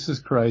Lord Jesus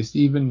Christ,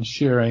 even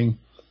sharing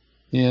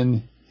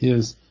in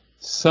his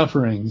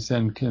sufferings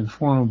and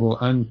conformable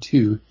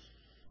unto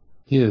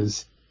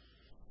his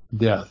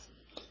death.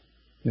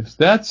 If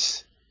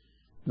that's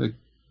the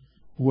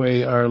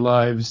way our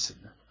lives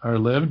are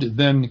lived,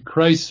 then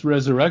Christ's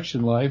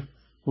resurrection life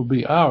will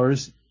be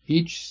ours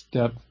each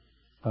step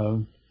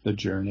of the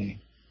journey.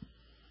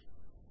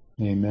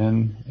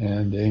 Amen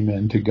and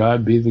amen. To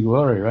God be the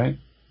glory, right?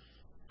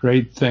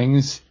 Great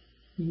things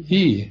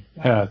he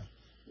hath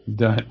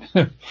done.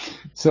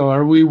 So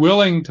are we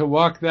willing to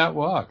walk that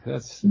walk?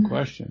 That's the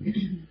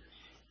question.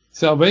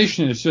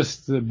 Salvation is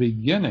just the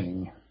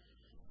beginning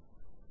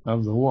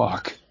of the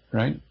walk,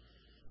 right?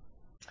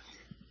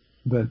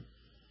 But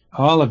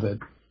all of it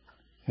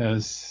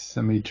has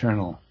some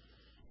eternal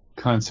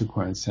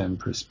consequence and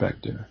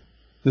perspective.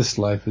 This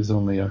life is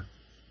only a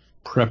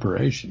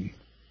preparation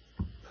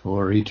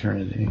for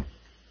eternity.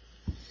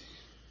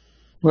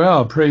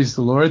 Well, praise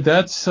the Lord.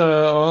 That's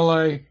all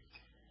I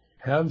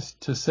have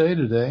to say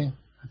today.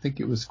 I think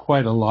it was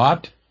quite a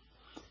lot.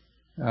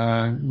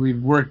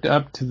 We've worked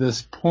up to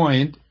this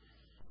point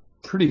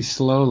pretty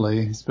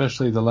slowly,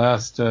 especially the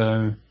last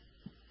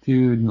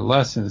few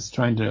lessons,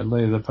 trying to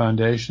lay the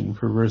foundation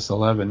for verse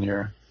 11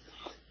 here.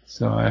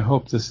 So I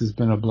hope this has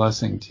been a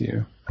blessing to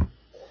you.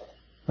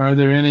 Are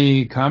there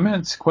any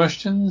comments,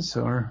 questions,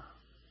 or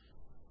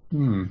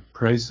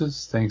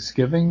praises,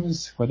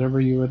 thanksgivings,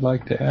 whatever you would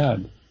like to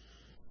add?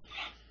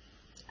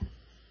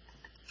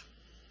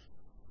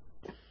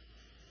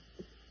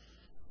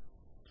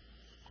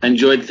 I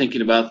enjoyed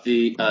thinking about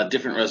the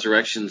different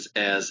resurrections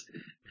as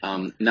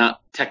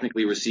not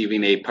technically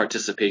receiving a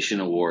participation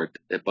award,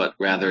 but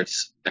rather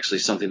it's actually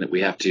something that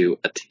we have to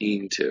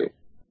attain to.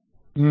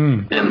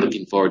 And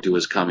looking forward to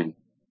his coming.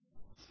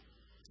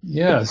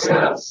 Yes.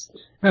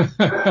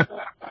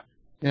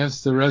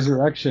 Yes, the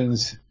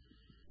resurrections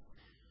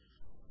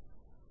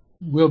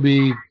will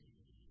be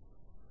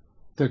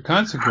the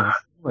consequence,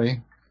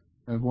 really,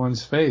 of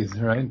one's faith,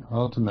 right?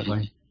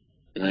 Ultimately.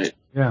 Right.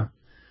 Yeah.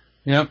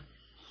 Yep.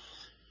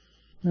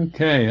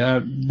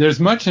 Okay. There's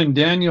much in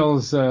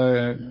Daniel's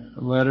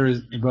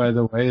letters, by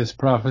the way, as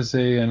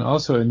prophecy, and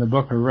also in the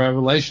book of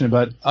Revelation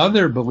about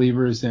other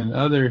believers in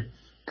other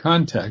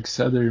contexts,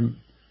 other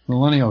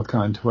millennial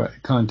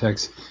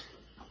contexts,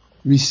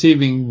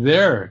 receiving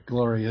their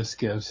glorious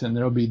gifts, and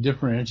there'll be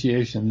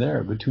differentiation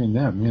there between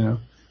them,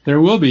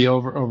 there will be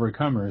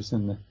overcomers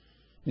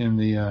in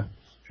the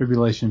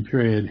tribulation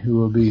period who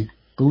will be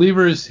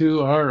believers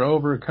who are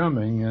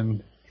overcoming,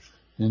 and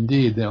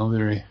indeed they'll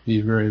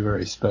be very,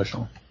 very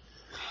special.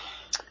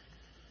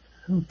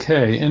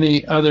 Okay,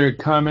 any other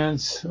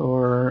comments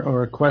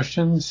or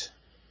questions?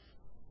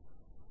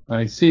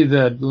 I see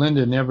that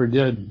Linda never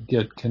did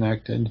get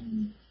connected.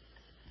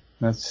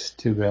 That's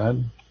too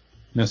bad.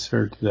 Miss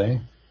her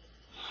today.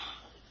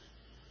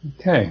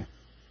 Okay.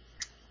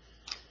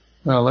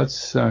 Well,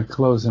 let's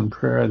close in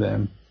prayer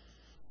then.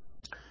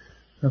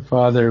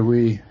 Father,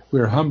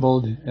 we're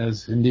humbled,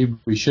 as indeed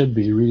we should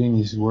be, reading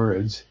these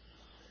words.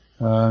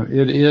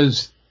 It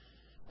is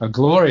a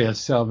glorious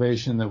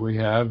salvation that we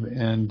have,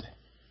 and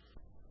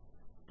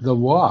the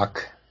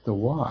walk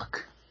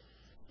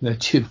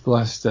that you've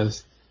blessed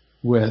us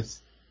with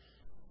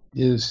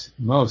is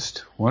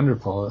most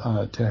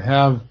wonderful. To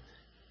have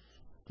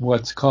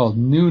what's called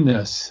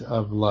newness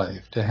of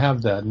life, to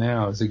have that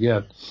now as a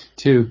gift,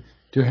 to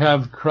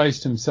have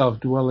Christ himself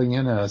dwelling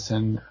in us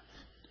and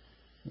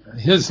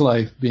his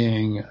life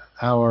being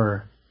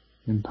our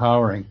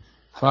empowering.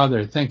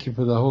 Father, thank you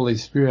for the Holy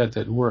Spirit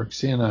that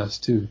works in us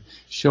to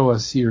show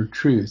us your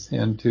truth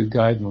and to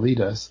guide and lead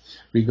us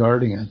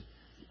regarding it.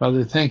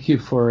 Father, thank you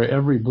for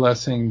every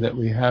blessing that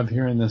we have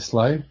here in this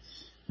life,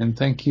 and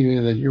thank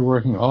you that you're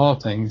working all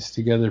things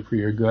together for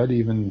your good,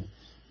 even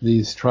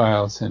these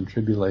trials and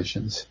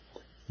tribulations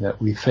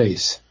that we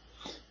face.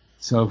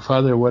 So,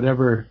 Father,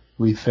 whatever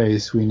we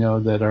face, we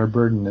know that our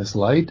burden is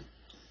light,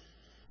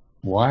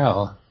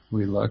 while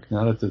we look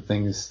not at the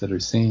things that are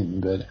seen,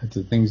 but at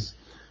the things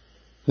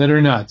that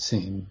are not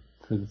seen.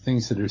 For the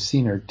things that are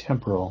seen are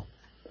temporal,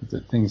 but the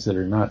things that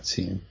are not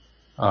seen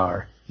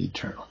are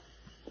eternal.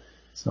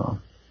 So,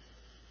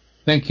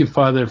 thank you,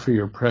 Father, for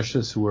your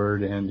precious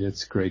word and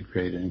its great,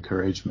 great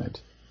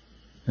encouragement.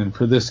 And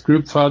for this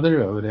group,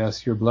 Father, I would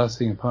ask your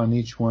blessing upon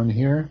each one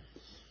here,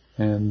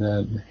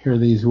 and hear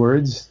these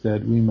words,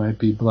 that we might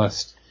be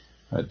blessed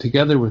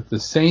together with the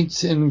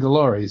saints in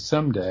glory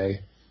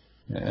someday,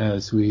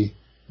 as we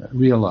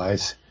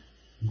realize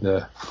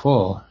the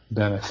full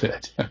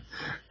benefit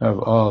of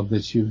all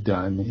that you've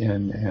done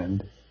in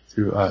and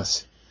through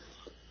us.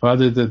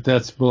 Father,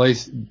 that's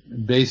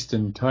based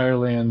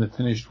entirely on the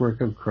finished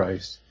work of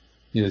Christ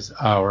is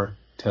our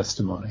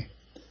testimony.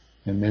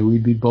 And may we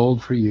be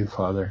bold for you,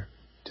 Father,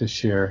 to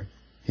share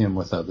him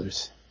with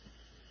others.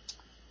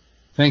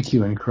 Thank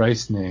you in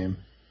Christ's name,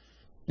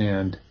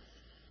 and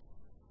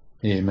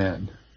amen.